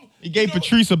people don't. He gave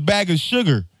Patrice a bag of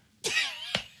sugar.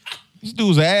 This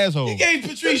dude's an asshole. He gave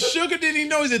Patrice sugar. Didn't he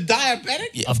know he's a diabetic?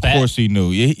 Yeah, of course he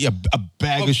knew. Yeah, a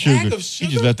bag of sugar. He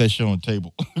just left that shit on the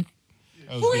table.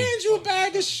 Who hands you a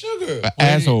bag of sugar? An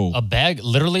asshole. A bag,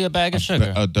 literally a bag of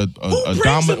sugar. Was it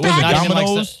Not even like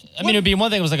Domino's? it'd be one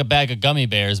thing. It was like a bag of gummy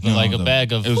bears, but like a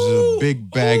bag of. It was a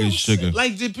big bag of sugar.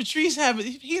 Like, did Patrice have?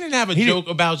 He didn't have a joke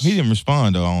about. He didn't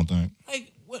respond though. I don't think. Like,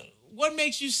 what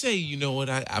makes you say? You know what?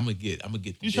 I'm gonna get.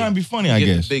 He's trying to be funny, I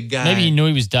guess. The big guy. Maybe he knew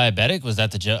he was diabetic. Was that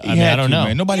the joke? He had I don't to, know.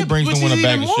 Man. Nobody brings no one a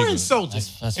bag of more sugar. insulting.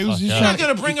 That's It was fucked just up. You're not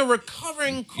gonna bring a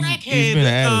recovering he's been an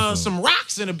crackhead asshole. some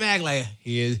rocks in a bag like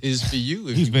here's for you.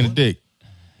 He's been a dick.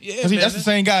 Yeah, That's the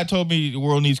same guy that told me the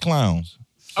world needs clowns.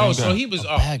 Oh, Same so guy. he was.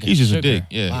 He's just a sugar. dick,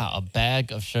 yeah. Wow, a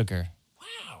bag of sugar.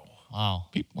 Wow.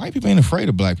 White people ain't afraid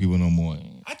of black people no more.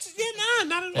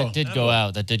 Not at all. That did go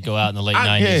out. That did go out in the late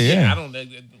I- 90s. Yeah. I don't.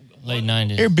 Late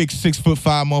 90s. Here, big 6'5"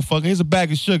 motherfucker. Here's a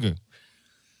bag of sugar.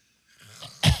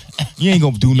 You ain't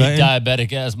gonna do You nothing.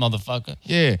 diabetic ass motherfucker.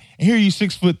 Yeah. And here you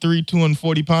 6'3",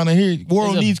 240 pounder. Here,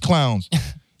 world There's a- needs clowns.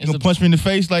 You gonna punch me in the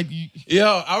face like you?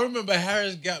 Yo, I remember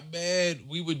Harris got mad.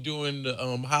 We were doing the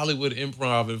Hollywood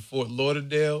Improv in Fort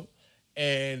Lauderdale,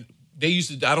 and they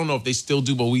used to. I don't know if they still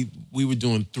do, but we were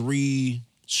doing 3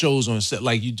 shows on set.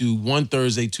 Like you do 1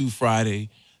 Thursday, 2 Friday,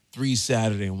 3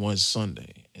 Saturday, and 1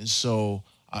 Sunday. And so,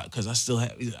 because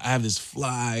I have this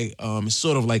fly. It's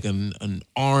sort of like an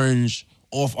orange,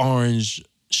 off orange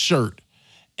shirt,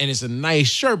 and it's a nice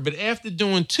shirt. But after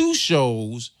doing 2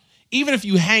 shows. Even if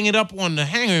you hang it up on the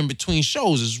hanger in between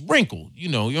shows, it's wrinkled.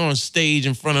 You're on stage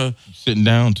in front of Sitting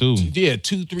down too.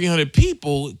 200-300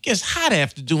 people. It gets hot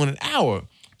after doing an hour.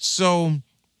 So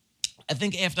I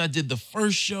think after I did the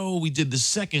first show, we did the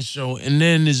second show, and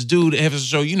then this dude after the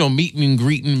show, meeting and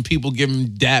greeting, people giving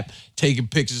him dap, taking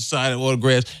pictures, signing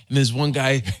autographs, and this one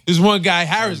guy,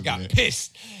 Harris got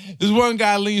pissed. This one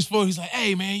guy leans forward, he's like,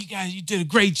 "Hey man, you did a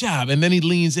great job," and then he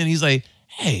leans in, he's like,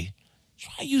 "Hey,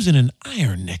 try using an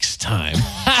iron next time."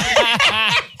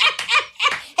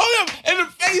 Hold up. And the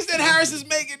face that Harris is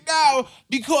making now,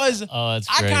 because that's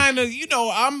I great. kind of,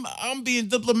 I'm being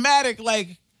diplomatic,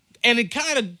 like, and it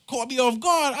kind of caught me off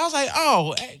guard. I was like,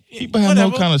 People have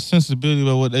no kind of sensibility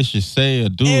about what they should say or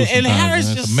do. And Harris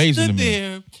man. just It's amazing stood to me.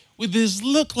 there with this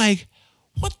look like,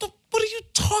 what the What are you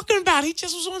talking about? He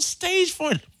just was on stage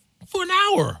for an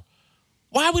hour.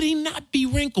 Why would he not be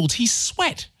wrinkled? He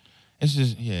sweat. It's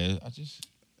just I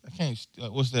can't.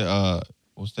 What's that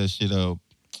shit? My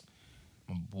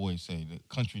boy say the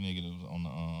country nigga that was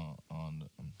on the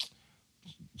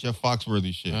Jeff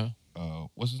Foxworthy shit.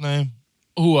 What's his name?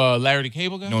 Who? Larry the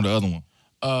Cable Guy? No, the other one.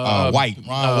 White.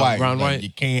 Ron White. Ron White.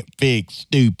 You can't fix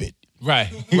stupid. Right.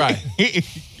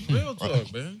 Real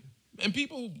talk, man. And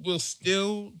people will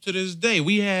still to this day.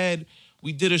 We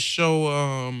did a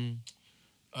show.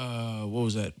 What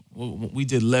was that? We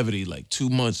did Levity like 2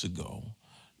 months ago,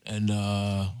 and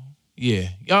like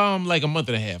a month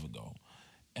and a half ago,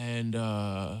 and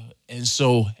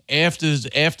so after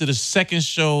the second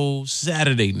show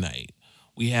Saturday night,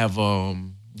 we have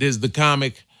there's the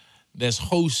comic that's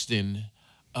hosting.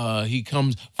 He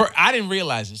comes I didn't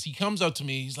realize this. He comes up to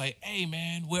me. He's like, "Hey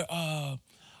man, we're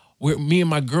me and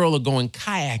my girl are going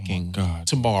kayaking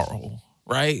tomorrow,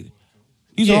 right?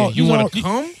 You want to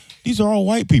come?" These are all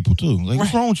white people too. Like,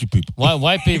 what's wrong with you people?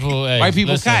 White people. Hey, White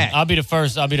people listen, kayak. I'll be the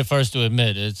first to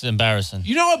admit it's embarrassing.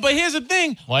 You know what? But here's the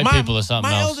thing. White people are something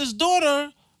my else. eldest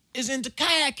daughter is into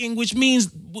kayaking, which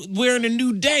means we're in a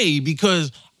new day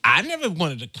because I never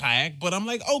wanted to kayak, but I'm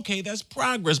like, okay, that's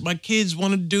progress. My kids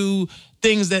want to do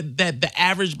things that the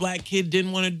average black kid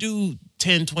didn't want to do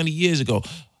 10, 20 years ago.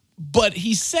 But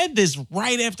he said this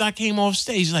right after I came off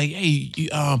stage. He's like, hey, you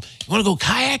want to go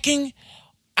kayaking?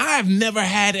 I've never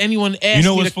had anyone ask me. You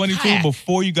know what's to funny kayak. too?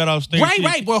 Before you got off stage,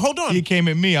 Right. Well, hold on. He came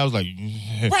at me. I was like,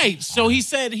 Right. So he's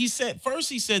saying this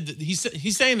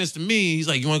to me. He's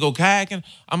like, you want to go kayaking?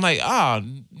 I'm like, nah,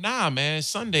 man. It's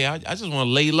Sunday. I just want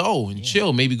to lay low and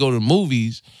chill. Maybe go to the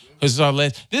movies. This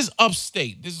is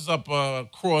upstate. This is up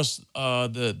across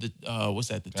the what's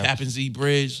that? The Tappan Zee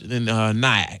Bridge, and then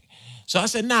Nyack. So I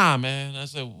said, nah, man. I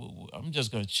said, I'm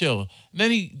just gonna chill. And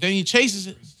then he chases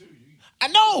it. I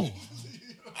know.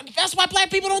 That's why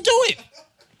black people don't do it.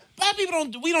 Black people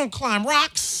we don't climb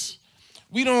rocks.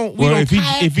 We don't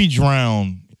kayak. If he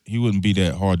drowned, he wouldn't be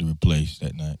that hard to replace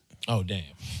that night. Oh, damn.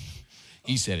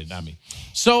 He said it, not me.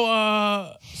 So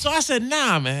I said,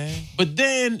 nah, man. But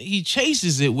then he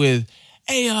chases it with,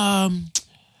 hey,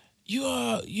 you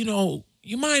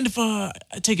mind if I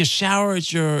take a shower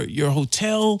at your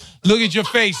hotel? Look at your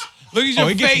face. Look at your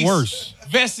face. It gets worse.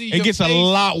 Vessi, It gets a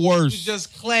lot worse. It's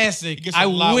just classic. It gets a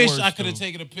lot wish worse, I could have too.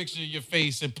 taken a picture of your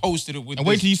face and posted it with. And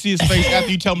wait till you see his face after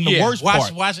you tell him the worst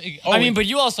part. Watch. Oh, I mean, but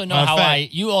you also know how I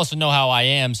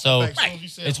am. So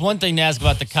it's one thing to ask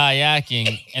about the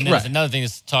kayaking, and then it's another thing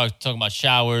to talking about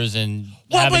showers and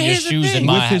having your shoes in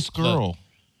my with his girl.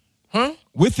 Huh?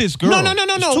 With his girl. No.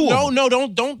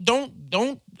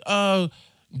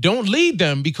 Don't lead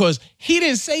them because he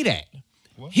didn't say that.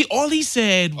 All he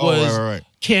said was, right.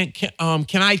 Can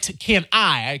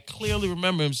I clearly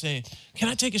remember him saying, can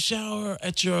I take a shower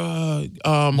at your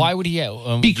Why would he?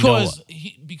 because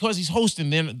he's hosting.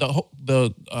 Then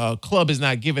the club is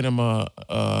not giving him a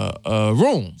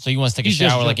room. So he wants to take a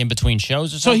shower like in between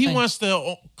shows or So something? he wants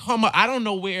to come up. I don't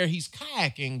know where he's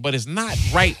kayaking, but it's not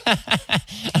right. I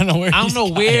don't know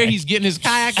where he's getting his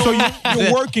kayak. So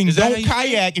you're working. Don't how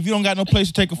kayak if you don't got no place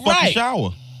to take a fucking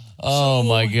shower. Oh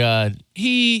my God.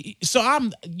 So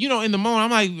I'm, in the moment,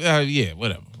 I'm like, yeah,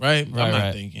 whatever, right? I'm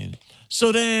not thinking.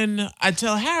 So then I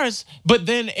tell Harris, but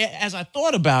then as I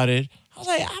thought about it, I was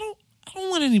like, I don't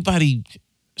want anybody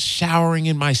showering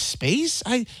in my space.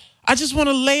 I just want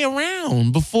to lay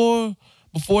around before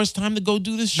it's time to go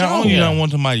do this show. Not only you don't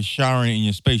want somebody showering in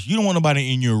your space, you don't want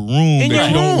nobody in your room that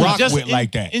you don't rock with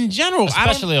like that. In general,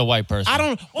 especially a white person. I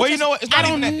don't. Well, you know what? It's not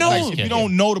even that. Like, if you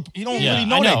don't know you don't really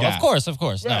know that guy. Of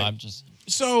course. No, I'm just.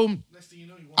 So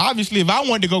obviously, if I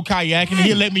wanted to go kayaking,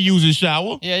 he'd let me use his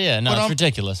shower. Yeah. No, it's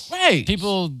ridiculous. Right.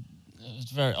 People,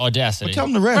 it's very audacity. But tell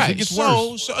them the rest. Right. It gets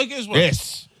worse. So it gets worse.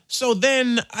 Yes. So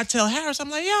then I tell Harris, I'm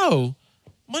like, yo,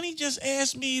 Money just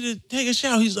asked me to take a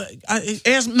shower. He's like,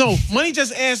 Money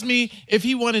just asked me if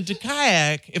he wanted to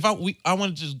kayak, if I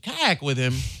wanted to kayak with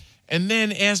him, and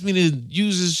then asked me to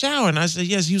use his shower. And I said,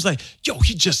 yes. He was like, yo,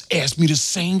 he just asked me the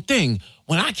same thing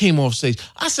when I came off stage.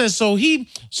 I said, so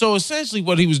essentially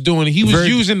what he was doing, he was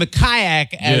using the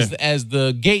kayak as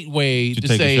the gateway to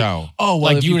take say, a shower. oh,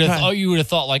 well, like you would have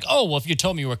thought like, oh, well, if you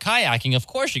told me you were kayaking, of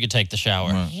course you could take the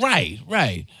shower.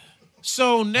 Right.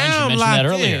 So now I'm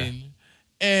locked in.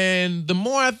 And the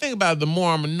more I think about it, the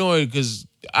more I'm annoyed because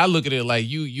I look at it like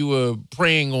you were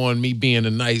preying on me being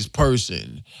a nice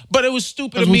person. But it was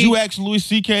stupid of me. Would you ask Louis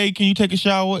C.K., can you take a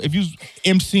shower? If you was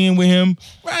emceeing with him.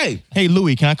 Right. Hey,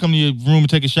 Louis, can I come to your room and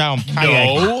take a shower? I'm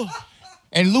kayaking. No.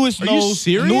 And Louis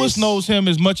knows him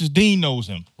as much as Dean knows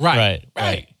him. Right.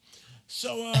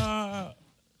 So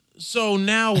So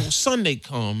now Sunday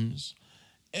comes,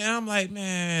 and I'm like,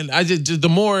 man, I just the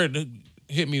more it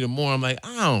hit me, the more I'm like,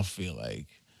 I don't feel like.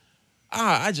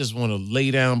 I just want to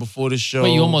lay down before the show.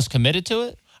 Wait, you almost committed to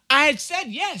it? I had said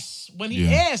yes when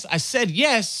he asked. I said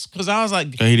yes because I was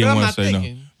like, So he didn't I'm want not to say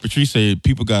thinking. no. Patrice said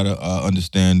people gotta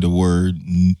understand the word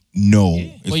no.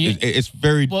 Yeah. It's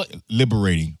very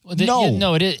liberating. No,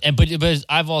 no, it is. But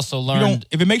I've also learned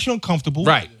if it makes you uncomfortable,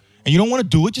 Right. and you don't want to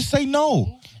do it, just say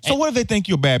no. So what if they think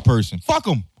you're a bad person? Fuck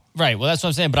them. Right. Well, that's what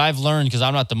I'm saying. But I've learned because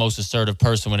I'm not the most assertive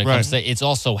person when it comes to it's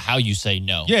also how you say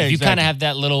no. Yeah, if you kind exactly. of have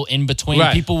that little in between,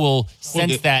 Right. people will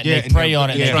sense that yeah, and they prey on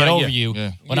it and they yeah. get Right, over yeah. you.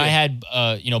 Yeah. When I had,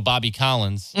 Bobby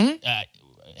Collins,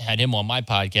 had him on my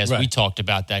podcast, we Right. talked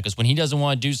about that because when he doesn't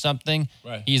want to do something,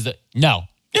 Right. he's the no.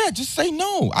 Yeah, just say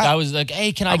no. I was like,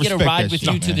 hey, can I get a respect ride that with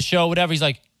shit, you to man. the show, whatever? He's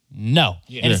like, no.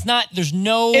 And it's not, there's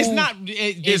no. It's not.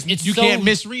 It's you so- can't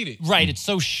misread it. Right, it's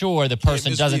so sure the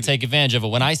person doesn't misread it. take advantage of it.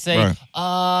 When I say,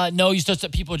 no, you start to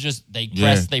people just they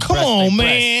press, they Come press, on, they press.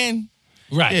 man.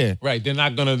 Right. Yeah. Right. They're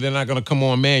not gonna come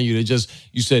on man you. They just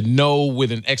you said no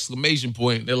with an exclamation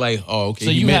point. They're like, oh, okay.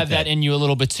 So he you meant have that in you a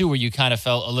little bit too, where you kind of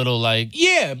felt a little like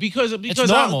Yeah, because it's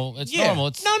normal. It's normal.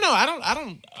 It's, no, I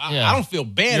don't feel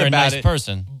bad you're a about nice it.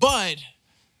 person. But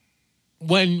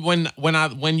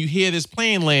when you hear this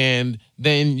plane land,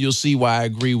 then you'll see why I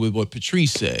agree with what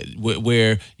Patrice said,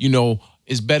 where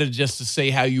it's better just to say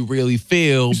how you really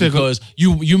feel because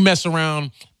you mess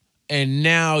around and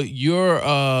now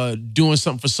you're doing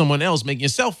something for someone else, making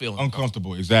yourself feel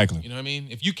Uncomfortable, exactly. You know what I mean?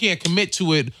 If you can't commit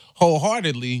to it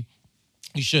wholeheartedly,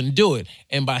 you shouldn't do it.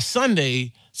 And by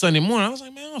Sunday morning, I was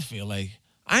like, man, I don't feel like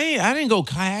I didn't go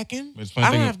kayaking.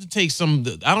 I don't have to take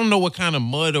I don't know what kind of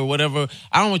mud or whatever.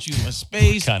 I don't want you in my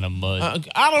space. What kind of mud?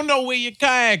 I don't know where you're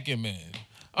kayaking, man.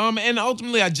 And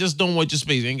ultimately, I just don't want your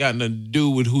space. It ain't got nothing to do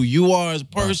with who you are as a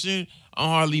person. I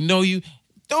hardly know you.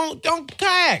 Don't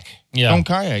kayak. Yeah. Don't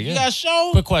kayak, You yeah. got a show?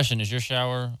 Quick question: is your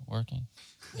shower working?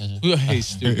 Hey,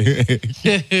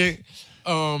 stupid.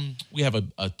 We have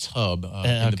a tub in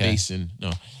the okay. basin.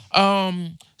 No.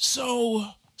 So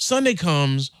Sunday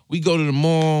comes, we go to the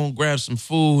mall, grab some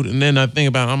food, and then I think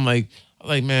about it, I'm like,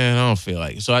 man, I don't feel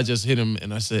like it. So I just hit him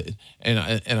and I said,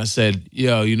 I said,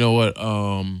 yo, you know what?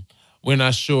 We're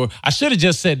not sure. I should have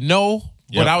just said no,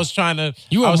 but I was trying to.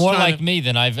 You I are was more trying like to- me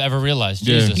than I've ever realized.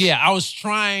 Yeah. Jesus. Yeah, I was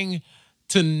trying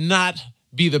to not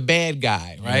be the bad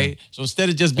guy, right? So instead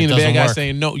of just being It the bad doesn't guy work.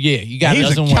 saying no, you got He's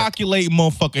doesn't a work. calculating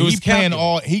motherfucker. was He playing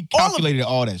calculated. he calculated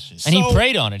all that shit. And he So-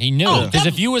 prayed on it. He knew Oh, it. Because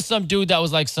if you was some dude that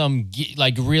was like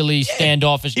like really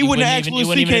standoffish, He wouldn't ask Louis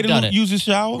even CK have done to it. use his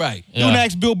shower. Right. He wouldn't Yeah.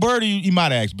 ask Bill Burr. He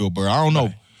might have asked Bill Burr. I don't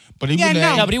know. But he Yeah, wouldn't no.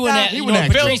 ask. No, but he wouldn't. he You wouldn't know,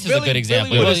 ask. Patrice is a Billy good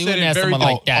example. He would've wouldn't said it ask very- someone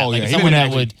like that. Oh, Like yeah. He someone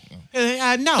wouldn't that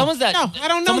would. no, Someone's that. no, I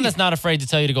don't know. Someone you. that's not afraid to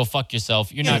tell you to go fuck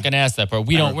yourself. You're not going to ask that, bro.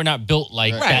 We're not built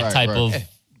like that type of.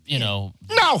 No.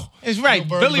 It's right.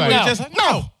 Bill Billy Burr's would right. have just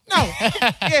no.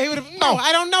 Yeah, he would have. No,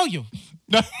 I don't know you.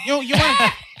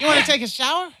 You want to take a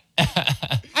shower?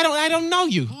 I don't know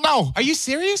you. No. Are you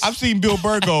serious? I've seen Bill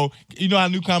Burr go, you know how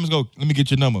new comics go, let me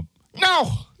get your number.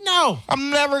 No. no. I'm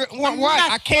never, what?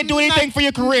 not- I can't do I'm anything not- for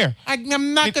your career.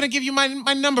 I'm not gonna give you my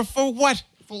number for what?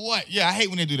 For what? Yeah, I hate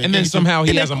when they do that. And then somehow he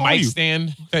Then has they a call mic you.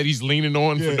 stand that he's leaning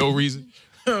on for no reason.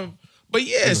 But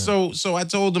yeah, so I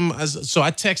told him, so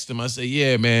I texted him. I said,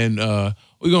 yeah, man,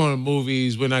 we're going to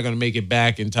movies. We're not going to make it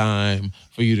back in time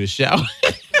for you to shower.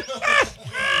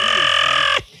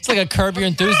 It's like a Curb Your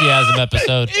Enthusiasm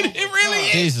episode. It really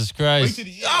is. Jesus Christ.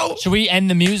 Yo. Should we end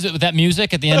the music with that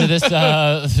music at the end of this?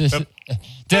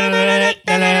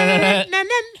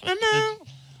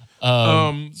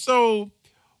 So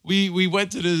we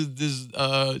went to this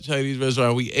Chinese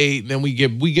restaurant. We ate, and then we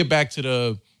get back to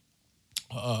the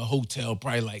hotel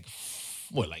probably like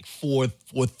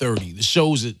 4:30. The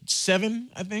show's at 7,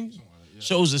 I think.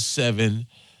 Show's at 7.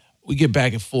 We get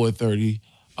back at 4:30.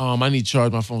 I need to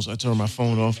charge my phone, so I turn my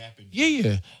phone off.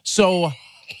 Yeah. So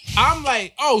I'm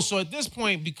like, so at this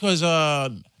point, because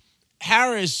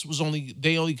Harris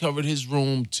they only covered his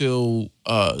room till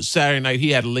Saturday night.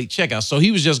 He had a late checkout. So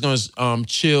he was just gonna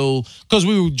chill because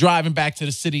we were driving back to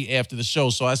the city after the show.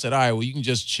 So I said, all right, well, you can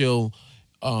just chill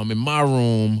in my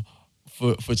room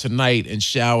for tonight and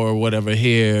shower or whatever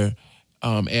here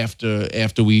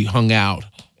after we hung out.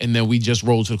 And then we just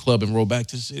rolled to the club and rolled back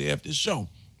to the city after the show.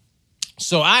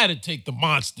 So I had to take the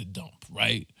monster dump,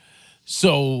 right?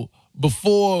 So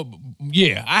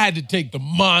I had to take the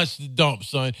monster dump,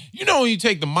 son. You know when you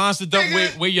take the monster dump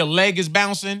where your leg is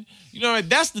bouncing? You know,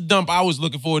 that's the dump I was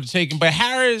looking forward to taking. But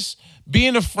Harris,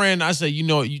 being a friend, I said, you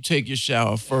know what, you take your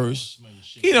shower first.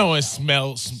 You know, it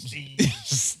smells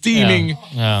steaming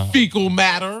Yeah. fecal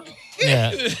matter.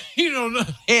 Yeah.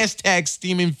 Hashtag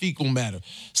steaming fecal matter.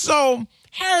 So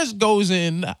Harris goes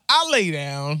in. I lay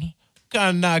down, kind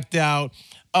of knocked out.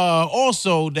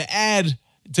 Also, to add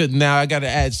to now, I got to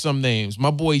add some names.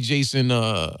 My boy Jason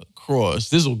Cross.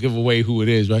 This will give away who it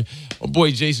is, right? My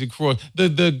boy Jason Cross.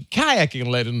 The kayaking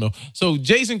let him know. So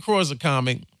Jason Cross, a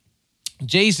comic.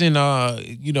 Jason,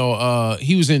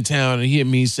 he was in town and he hit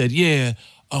me and said, yeah,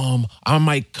 I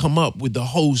might come up with the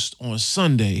host on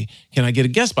Sunday. Can I get a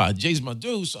guest spot? Jason's my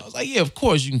dude. So I was like, yeah, of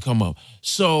course you can come up.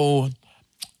 So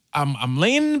I'm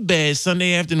laying in bed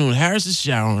Sunday afternoon. Harris is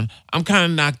showering. I'm kind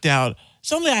of knocked out.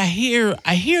 Suddenly I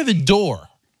hear the door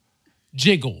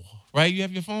jiggle, right? You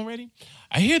have your phone ready?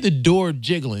 I hear the door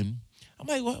jiggling. I'm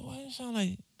like, what does it sound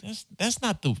like? That's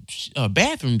not the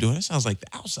bathroom door. That sounds like the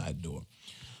outside door.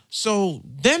 So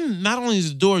then not only does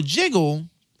the door jiggle,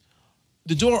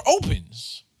 the door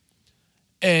opens.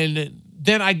 And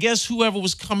then I guess whoever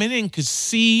was coming in could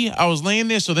see I was laying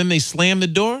there. So then they slammed the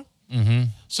door. Mm-hmm.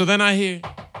 So then I hear,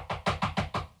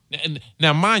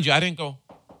 now mind you, I didn't go,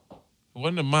 it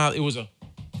wasn't a mile, it was a.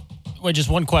 Wait, just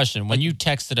one question. When you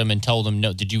texted him and told him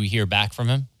no, did you hear back from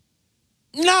him?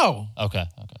 No. Okay.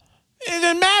 It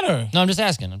didn't matter. No, I'm just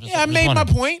asking. I made my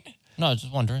point. No, I was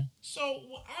just wondering. So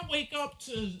I wake up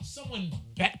to someone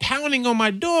pounding on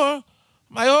my door.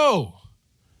 I'm like, oh.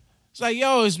 It's like,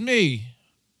 yo, it's me.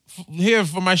 Here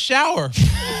for my shower. The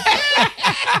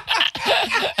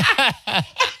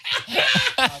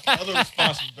other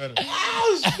response is better.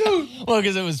 Oh, shoot. Well,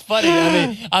 because it was funny. I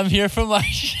mean, I'm here from my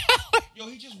shower. Yo,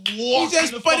 he just walked.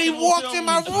 He walked in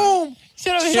my room.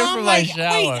 Said I'm So here I'm from like, my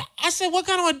shower. wait. I said, what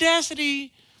kind of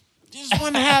audacity does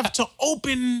one have to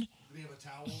open?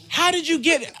 How did you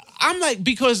get? I'm like,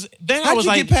 because then I How'd was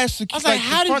you like, get past the, I was like,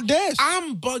 how the did front desk?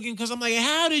 I'm bugging because I'm like,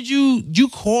 how did you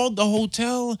called the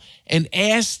hotel and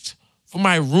asked for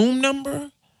my room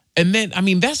number? And then, I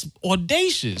mean, that's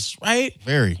audacious, right?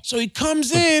 Very. So he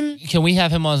comes in. Can we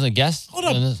have him on as a guest? Hold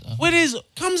up.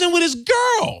 Comes in with his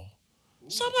girl.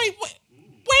 So I'm like,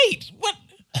 wait, what?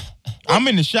 I'm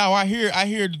in the shower. I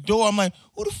hear the door. I'm like,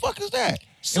 who the fuck is that?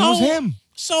 So, it was him.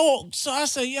 So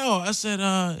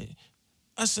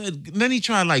I said, then he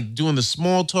tried like doing the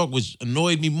small talk, which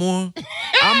annoyed me more.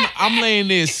 I'm laying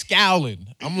there scowling.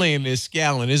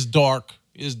 It's dark.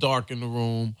 It's dark in the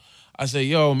room. I say,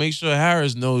 yo, make sure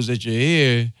Harris knows that you're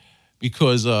here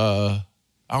because I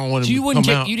don't want him to come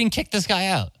out. You didn't kick this guy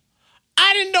out.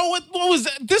 I didn't know what was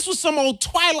that? This was some old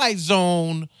Twilight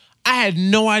Zone. I had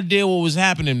no idea what was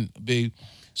happening, big.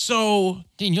 So,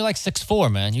 Dean, you're like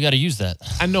 6'4", man. You got to use that.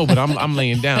 I know, but I'm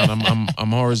laying down.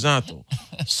 I'm horizontal.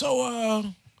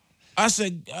 So I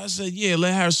said, yeah,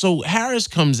 let Harris. So Harris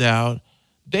comes out.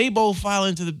 They both file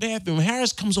into the bathroom.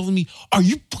 Harris comes over to me. Are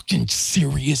you fucking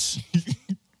serious?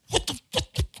 What the fuck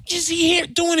is he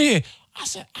doing here? I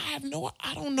said, I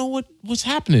don't know what's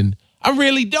happening. I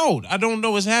really don't. I don't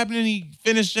know what's happening. He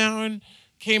finished showering,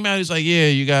 came out. He's like, yeah,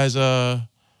 you guys,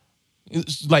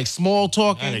 it's like small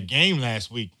talking. I had a game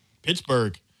last week,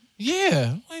 Pittsburgh.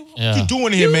 Yeah. What you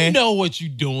doing here, man? You know what you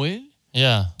doing.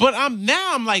 Yeah. But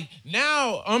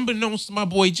now, unbeknownst to my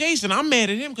boy Jason, I'm mad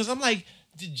at him because I'm like,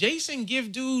 did Jason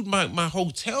give dude my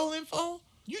hotel info?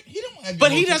 He don't have.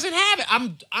 But he doesn't have it.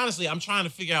 I'm trying to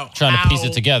figure out to piece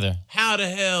it together. How the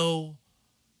hell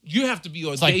you have to be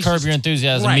audacious? It's like Curb Your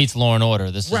Enthusiasm meets Law and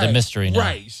Order. This is a mystery now.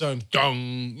 Right, son.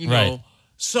 Dung, you know. Right.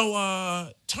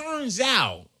 So turns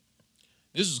out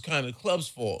this was kind of the club's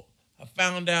fault. I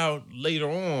found out later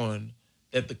on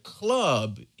that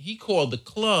he called the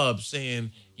club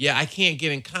saying, yeah, I can't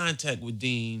get in contact with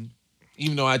Dean,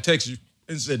 even though I texted you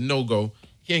and said no go.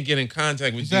 Can't get in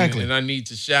contact with Dean and I need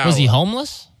to shower. Was he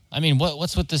homeless? I mean,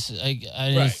 what's with this?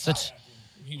 It's such.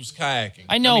 He was kayaking.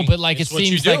 I know, but like it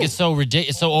seems like it's so ridiculous,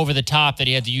 it's so over the top that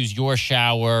he had to use your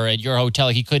shower at your hotel.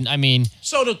 He couldn't. I mean,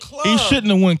 so the club. He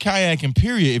shouldn't have went kayaking.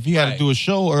 Period. If he had to do a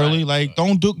show early,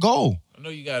 don't go. I know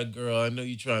you got a girl. I know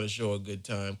you're trying to show a good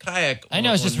time. Kayak. I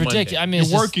know it's just ridiculous. I mean,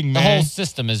 you're working, man. The whole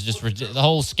system is just ridiculous. The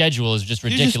whole schedule is just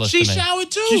ridiculous. She to me.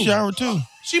 showered too.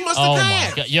 She must have kayaked.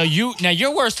 My God. Yo,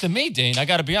 you're worse than me, Dean. I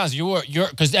got to be honest. You're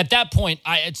because at that point,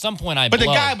 at some point, But you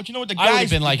know what? The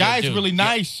guy's really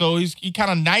nice, so he kind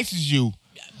of nices you.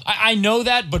 I know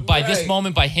that, but by this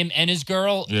moment, by him and his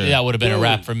girl, that would have been a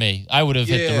wrap for me. I would have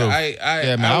hit the roof. I'd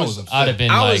have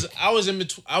been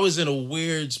I was in a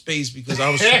weird space because I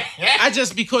was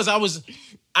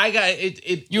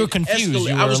You were confused. Escalated.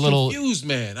 You were I was a little confused,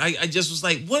 man. I just was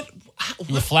like, what?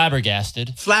 You were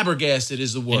flabbergasted. Flabbergasted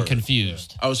is the word. And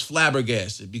confused. I was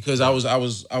flabbergasted because I was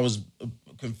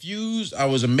confused. I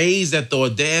was amazed at the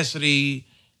audacity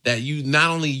that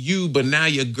not only you, but now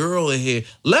your girl in here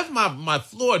left my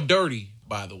floor dirty,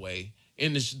 by the way.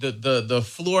 in the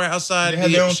floor outside They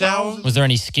have their the own shower. towels? Was there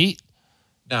any skeet?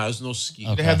 Nah, there's no ski.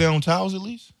 Okay. They have their own towels at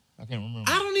least? I can't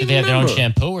remember. I don't even Did they have their own remember.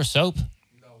 shampoo or soap?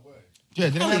 Yeah,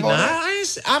 they Probably have not. all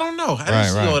that? I don't know. I didn't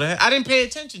see all that. I didn't pay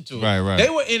attention to it. Right. They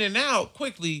were in and out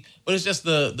quickly, but it's just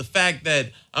the fact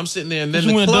that I'm sitting there and then You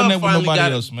the wouldn't have club done that with finally nobody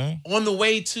got else, man. on the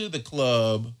way to the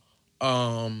club.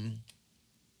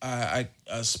 I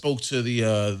spoke to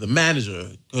the manager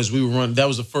because we were running. That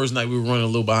was the first night we were running a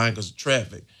little behind because of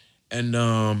traffic, and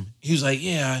he was like,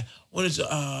 "Yeah,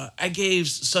 I gave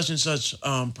such and such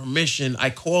permission. I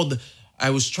called. I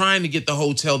was trying to get the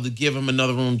hotel to give them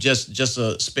another room, just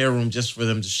a spare room, just for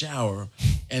them to shower,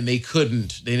 and they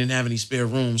couldn't. They didn't have any spare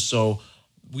rooms, so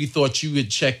we thought you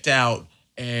had checked out,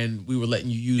 and we were letting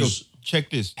you use." Yo, check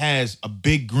this. Has a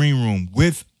big green room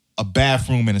with a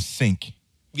bathroom and a sink.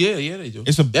 Yeah, they do.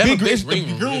 It's a They have big,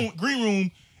 green room. Yeah. green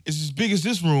room is as big as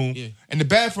this room. Yeah. And the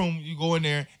bathroom, you go in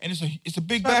there, and it's a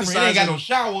big About the bathroom. It ain't got size no of-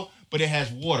 shower, but it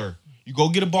has water. You go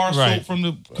get a bar of Right. soap from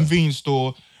the convenience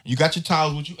store. You got your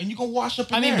towels with you, and you can wash up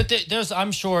in I mean, there. but there's,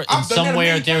 I'm sure I've done that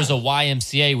somewhere many there's a times.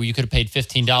 YMCA where you could have paid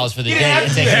 $15 for the He day didn't have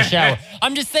and to take do a that. shower.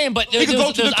 I'm just saying, but He could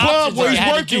go to the club where he's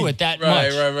had to working. do it that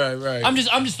Right, much. right. I'm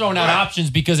just throwing out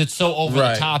options because it's so over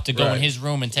Right, the top to go right. in his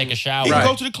room and take a shower. you Right.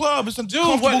 can go to the club. It's a Dude,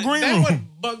 comfortable green that room.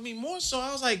 what bugged me more so.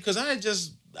 I was like, because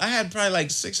I had probably like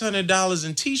 $600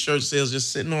 in T-shirt sales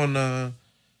just sitting on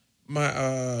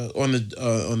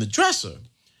on the dresser,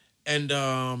 and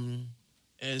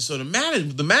so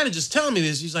the manager's telling me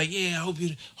this. He's like, "Yeah, I hope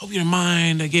you don't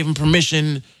mind. I gave him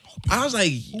permission." I was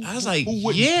like, who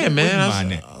wouldn't- "Yeah, who man." wouldn't I mind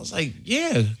was, that? I was like,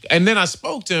 "Yeah," and then I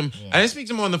spoke to him. I didn't speak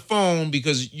to him on the phone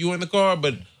because you were in the car,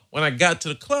 but when I got to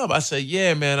the club, I said,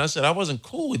 "Yeah, man." I said I wasn't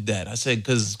cool with that. I said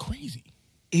because Crazy.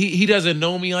 he doesn't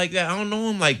know me like that. I don't know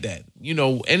him like that. You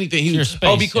know, anything. It's your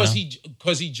space, because you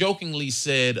know? he jokingly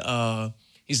said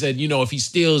he said, you know, if he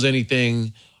steals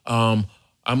anything, I'll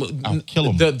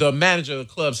kill him. The manager of the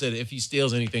club said if he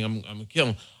steals anything, I'm gonna kill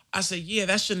him. I said, yeah,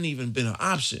 that shouldn't even been an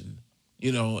option.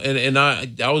 You know, and I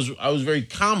was very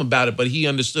calm about it, but he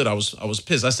understood. I was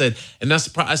pissed. I said, and that's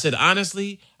the I said,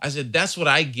 honestly, I said that's what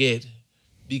I get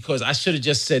because I should have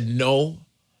just said no.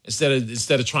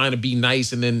 Instead of trying to be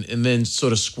nice and then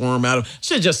sort of squirm out of,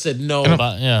 should have just said no.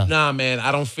 Yeah. Nah, man,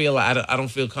 I don't feel I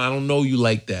don't know you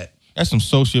like that. That's some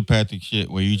sociopathic shit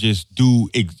where you just do.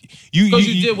 You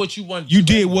did what you wanted. You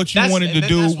did what you wanted to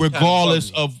do, that's what kinda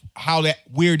regardless bugged me. of how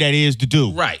weird that is to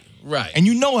do. Right. And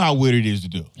you know how weird it is to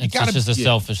do. It's just a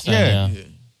selfish thing. Yeah.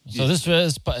 So this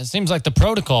it seems like the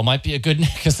protocol might be a good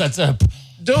because that's a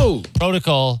Dude,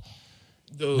 protocol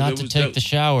not to take the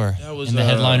shower in the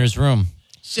headliner's room.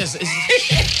 Even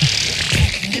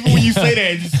when you say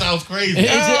that, it just sounds crazy.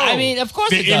 I mean, of course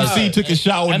The it does. MC took a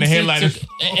shower in the headliner.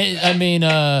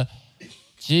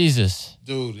 Jesus.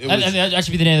 Dude, That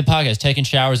should be the name of the podcast, taking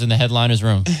showers in the headliner's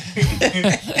room.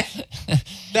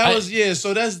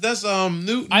 So that's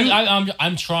new.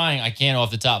 I'm trying. I can't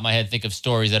off the top of my head think of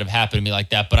stories that have happened to me like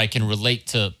that, but I can relate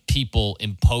to people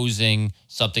imposing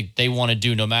something they want to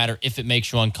do, no matter if it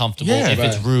makes you uncomfortable, Yeah, if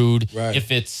it's rude, right.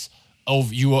 if it's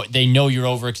over. They know you're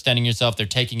overextending yourself. They're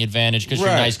taking advantage because you're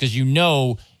Right. nice. Because you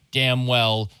know damn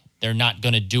well they're not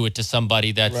going to do it to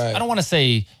somebody that's. Right. I don't want to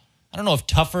say. I don't know if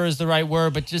tougher is the right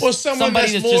word, but just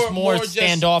somebody that's just more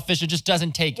standoffish. It just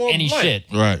doesn't take any blunt. shit.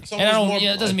 Right. And I don't.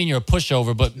 It doesn't mean you're a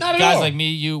pushover, but Not at guys all. like me,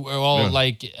 you are all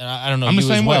like. And I don't know I'm the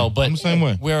you as same well, way. but I'm the same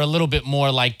way. we're a little bit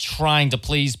more like trying to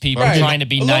please people, Right. trying to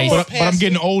be A little nice. more But I'm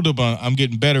getting older, but I'm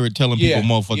getting better at telling people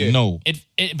motherfucking no.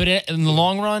 But in the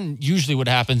long run, usually what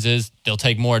happens is they'll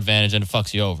take more advantage and it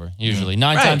fucks you over. Usually,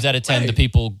 9 Right, times out of 10, right. the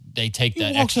people they take He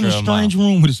that walks extra in a strange mile.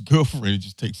 room with his girlfriend and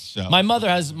just takes a shower.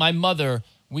 My mother.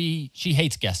 She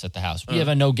hates guests at the house. We have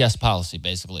a no guest policy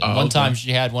basically. One okay. time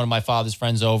she had one of my father's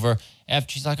friends over.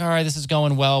 After she's like, "All right, this is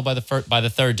going well." By the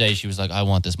third day, she was like, "I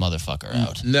want this motherfucker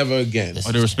out." Never again.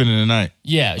 Oh, they were spending the night.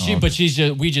 Yeah, but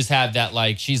we just have that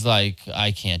like she's like,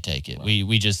 I can't take it.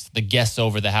 We just the guests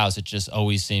over the house. It just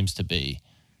always seems to be,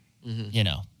 you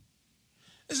know.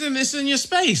 It's in your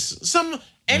space.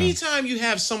 Anytime you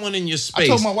have someone in your I space.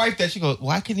 told my wife that. She goes,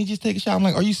 "Why couldn't he just take a shower?" I'm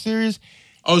like, "Are you serious?"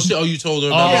 you told her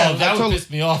Oh, about Yeah, that I would told- piss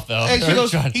me off though. And she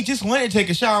goes, "He just went to take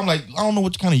a shower." I'm like, "I don't know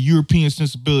what kind of European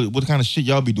sensibility, what kind of shit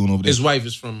y'all be doing over there." His wife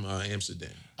is from Amsterdam.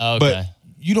 Okay. But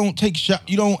you don't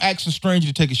you don't ask a stranger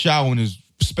to take a shower in his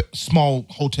small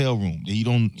hotel room. You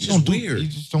don't. It's You don't just do. weird. You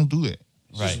just don't do that.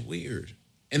 It's Right. just weird.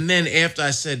 And then after I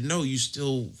said no, you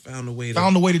still found a way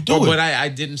to do it. But I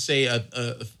didn't say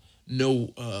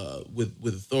no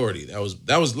with authority. That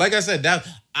was like I said, that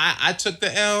I took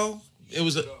the L.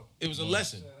 It was a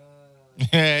lesson.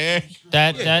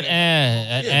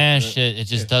 That shit, it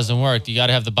just doesn't work. You got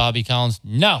to have the Bobby Collins.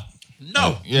 No.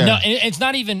 No. Yeah. No, and it's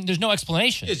not even. There's no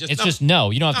explanation. It's It's just just, no.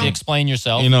 no. You don't have to explain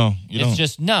yourself. You know, it's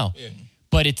just no. Yeah.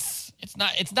 But it's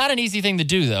not an easy thing to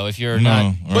do though if you're No, not.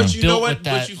 right. But you know built what? with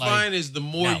that, What you like, find is the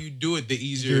more no. you do it, the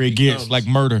easier Here it becomes. gets like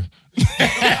murder.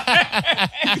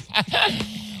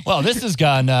 Well, this has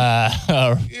gone. Yeah,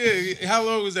 how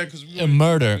long was that? Because we A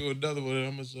murder. do another one.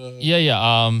 How much? Yeah.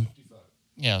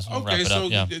 Yeah. So we'll wrap Okay, it so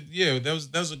up. Yeah. that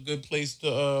was a good place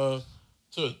to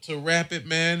wrap it,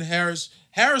 man. Harris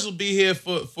will be here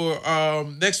for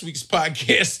next week's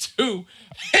podcast too.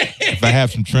 If I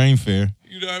have some train fare.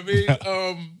 You know what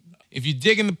I mean? If you're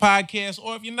digging the podcast,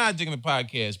 or if you're not digging the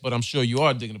podcast, but I'm sure you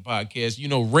are digging the podcast,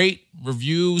 rate,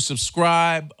 review,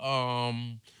 subscribe. Are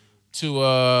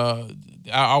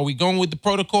we going with the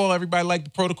protocol? Everybody like the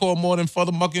protocol more than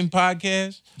FuthaMuckin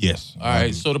podcast? Yes. All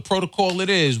right, so the protocol it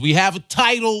is. We have a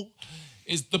title.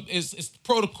 It's the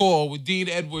protocol with Dean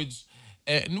Edwards.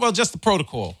 Well, just the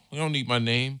protocol. We don't need my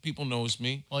name. People know it's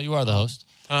me. Well, you are the host.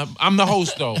 I'm the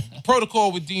host though.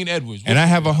 Protocol with Dean Edwards. And I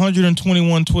have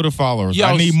 121 Twitter followers.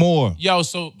 I need more. Yo,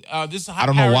 so this is I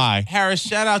don't know why. Harris,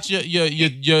 shout out your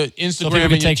Instagram. So people can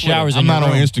and your take Twitter. showers I'm in your not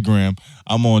on room. Instagram.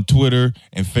 I'm on Twitter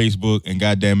and Facebook, and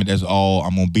goddamn it, that's all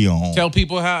I'm gonna be on. Tell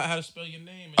people how to spell your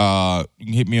name. You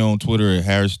can hit me on Twitter at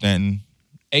Harris Stanton.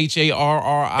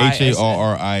 HARRIS.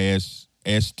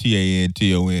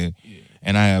 HARRISSTANTON.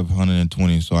 And I have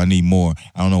 120, so I need more.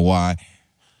 I don't know why.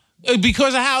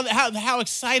 Because of how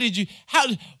excited you.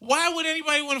 Why would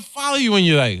anybody want to follow you when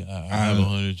you're like, I have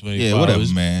 120 Yeah, followers?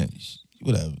 whatever, man.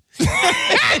 Whatever.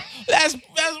 That's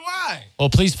why. Well,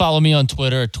 please follow me on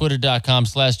Twitter at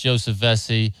twitter.com/Joseph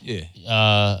Vesey. Yeah.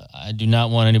 I do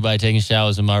not want anybody taking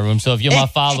showers in my room. So if you're my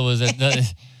followers,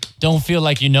 don't feel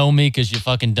like you know me because you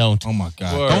fucking don't. Oh, my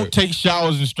God. Word. Don't take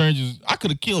showers in strangers. I could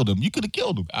have killed him. You could have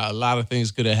killed him. A lot of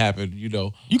things could have happened, You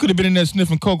could have been in there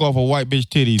sniffing coke off a white bitch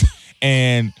titties,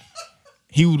 and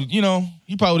he would, he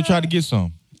probably would have tried to get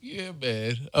some. Yeah,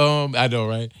 man. I know,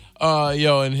 right?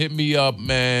 And hit me up,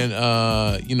 man.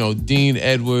 Dean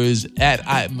Edwards at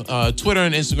Twitter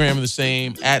and Instagram are the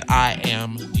same at I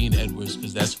am Dean Edwards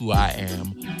because that's who I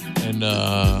am. And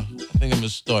I think I'm gonna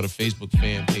start a Facebook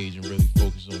fan page and really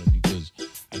focus on it because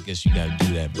I guess you gotta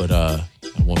do that. But I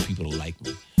want people to like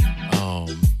me.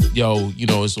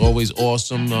 It's always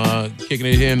awesome kicking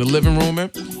it here in the living room, man.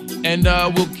 And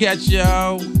we'll catch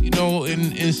y'all,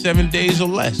 in 7 days or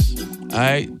less. All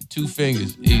right, 2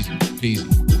 fingers, easy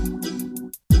peasy.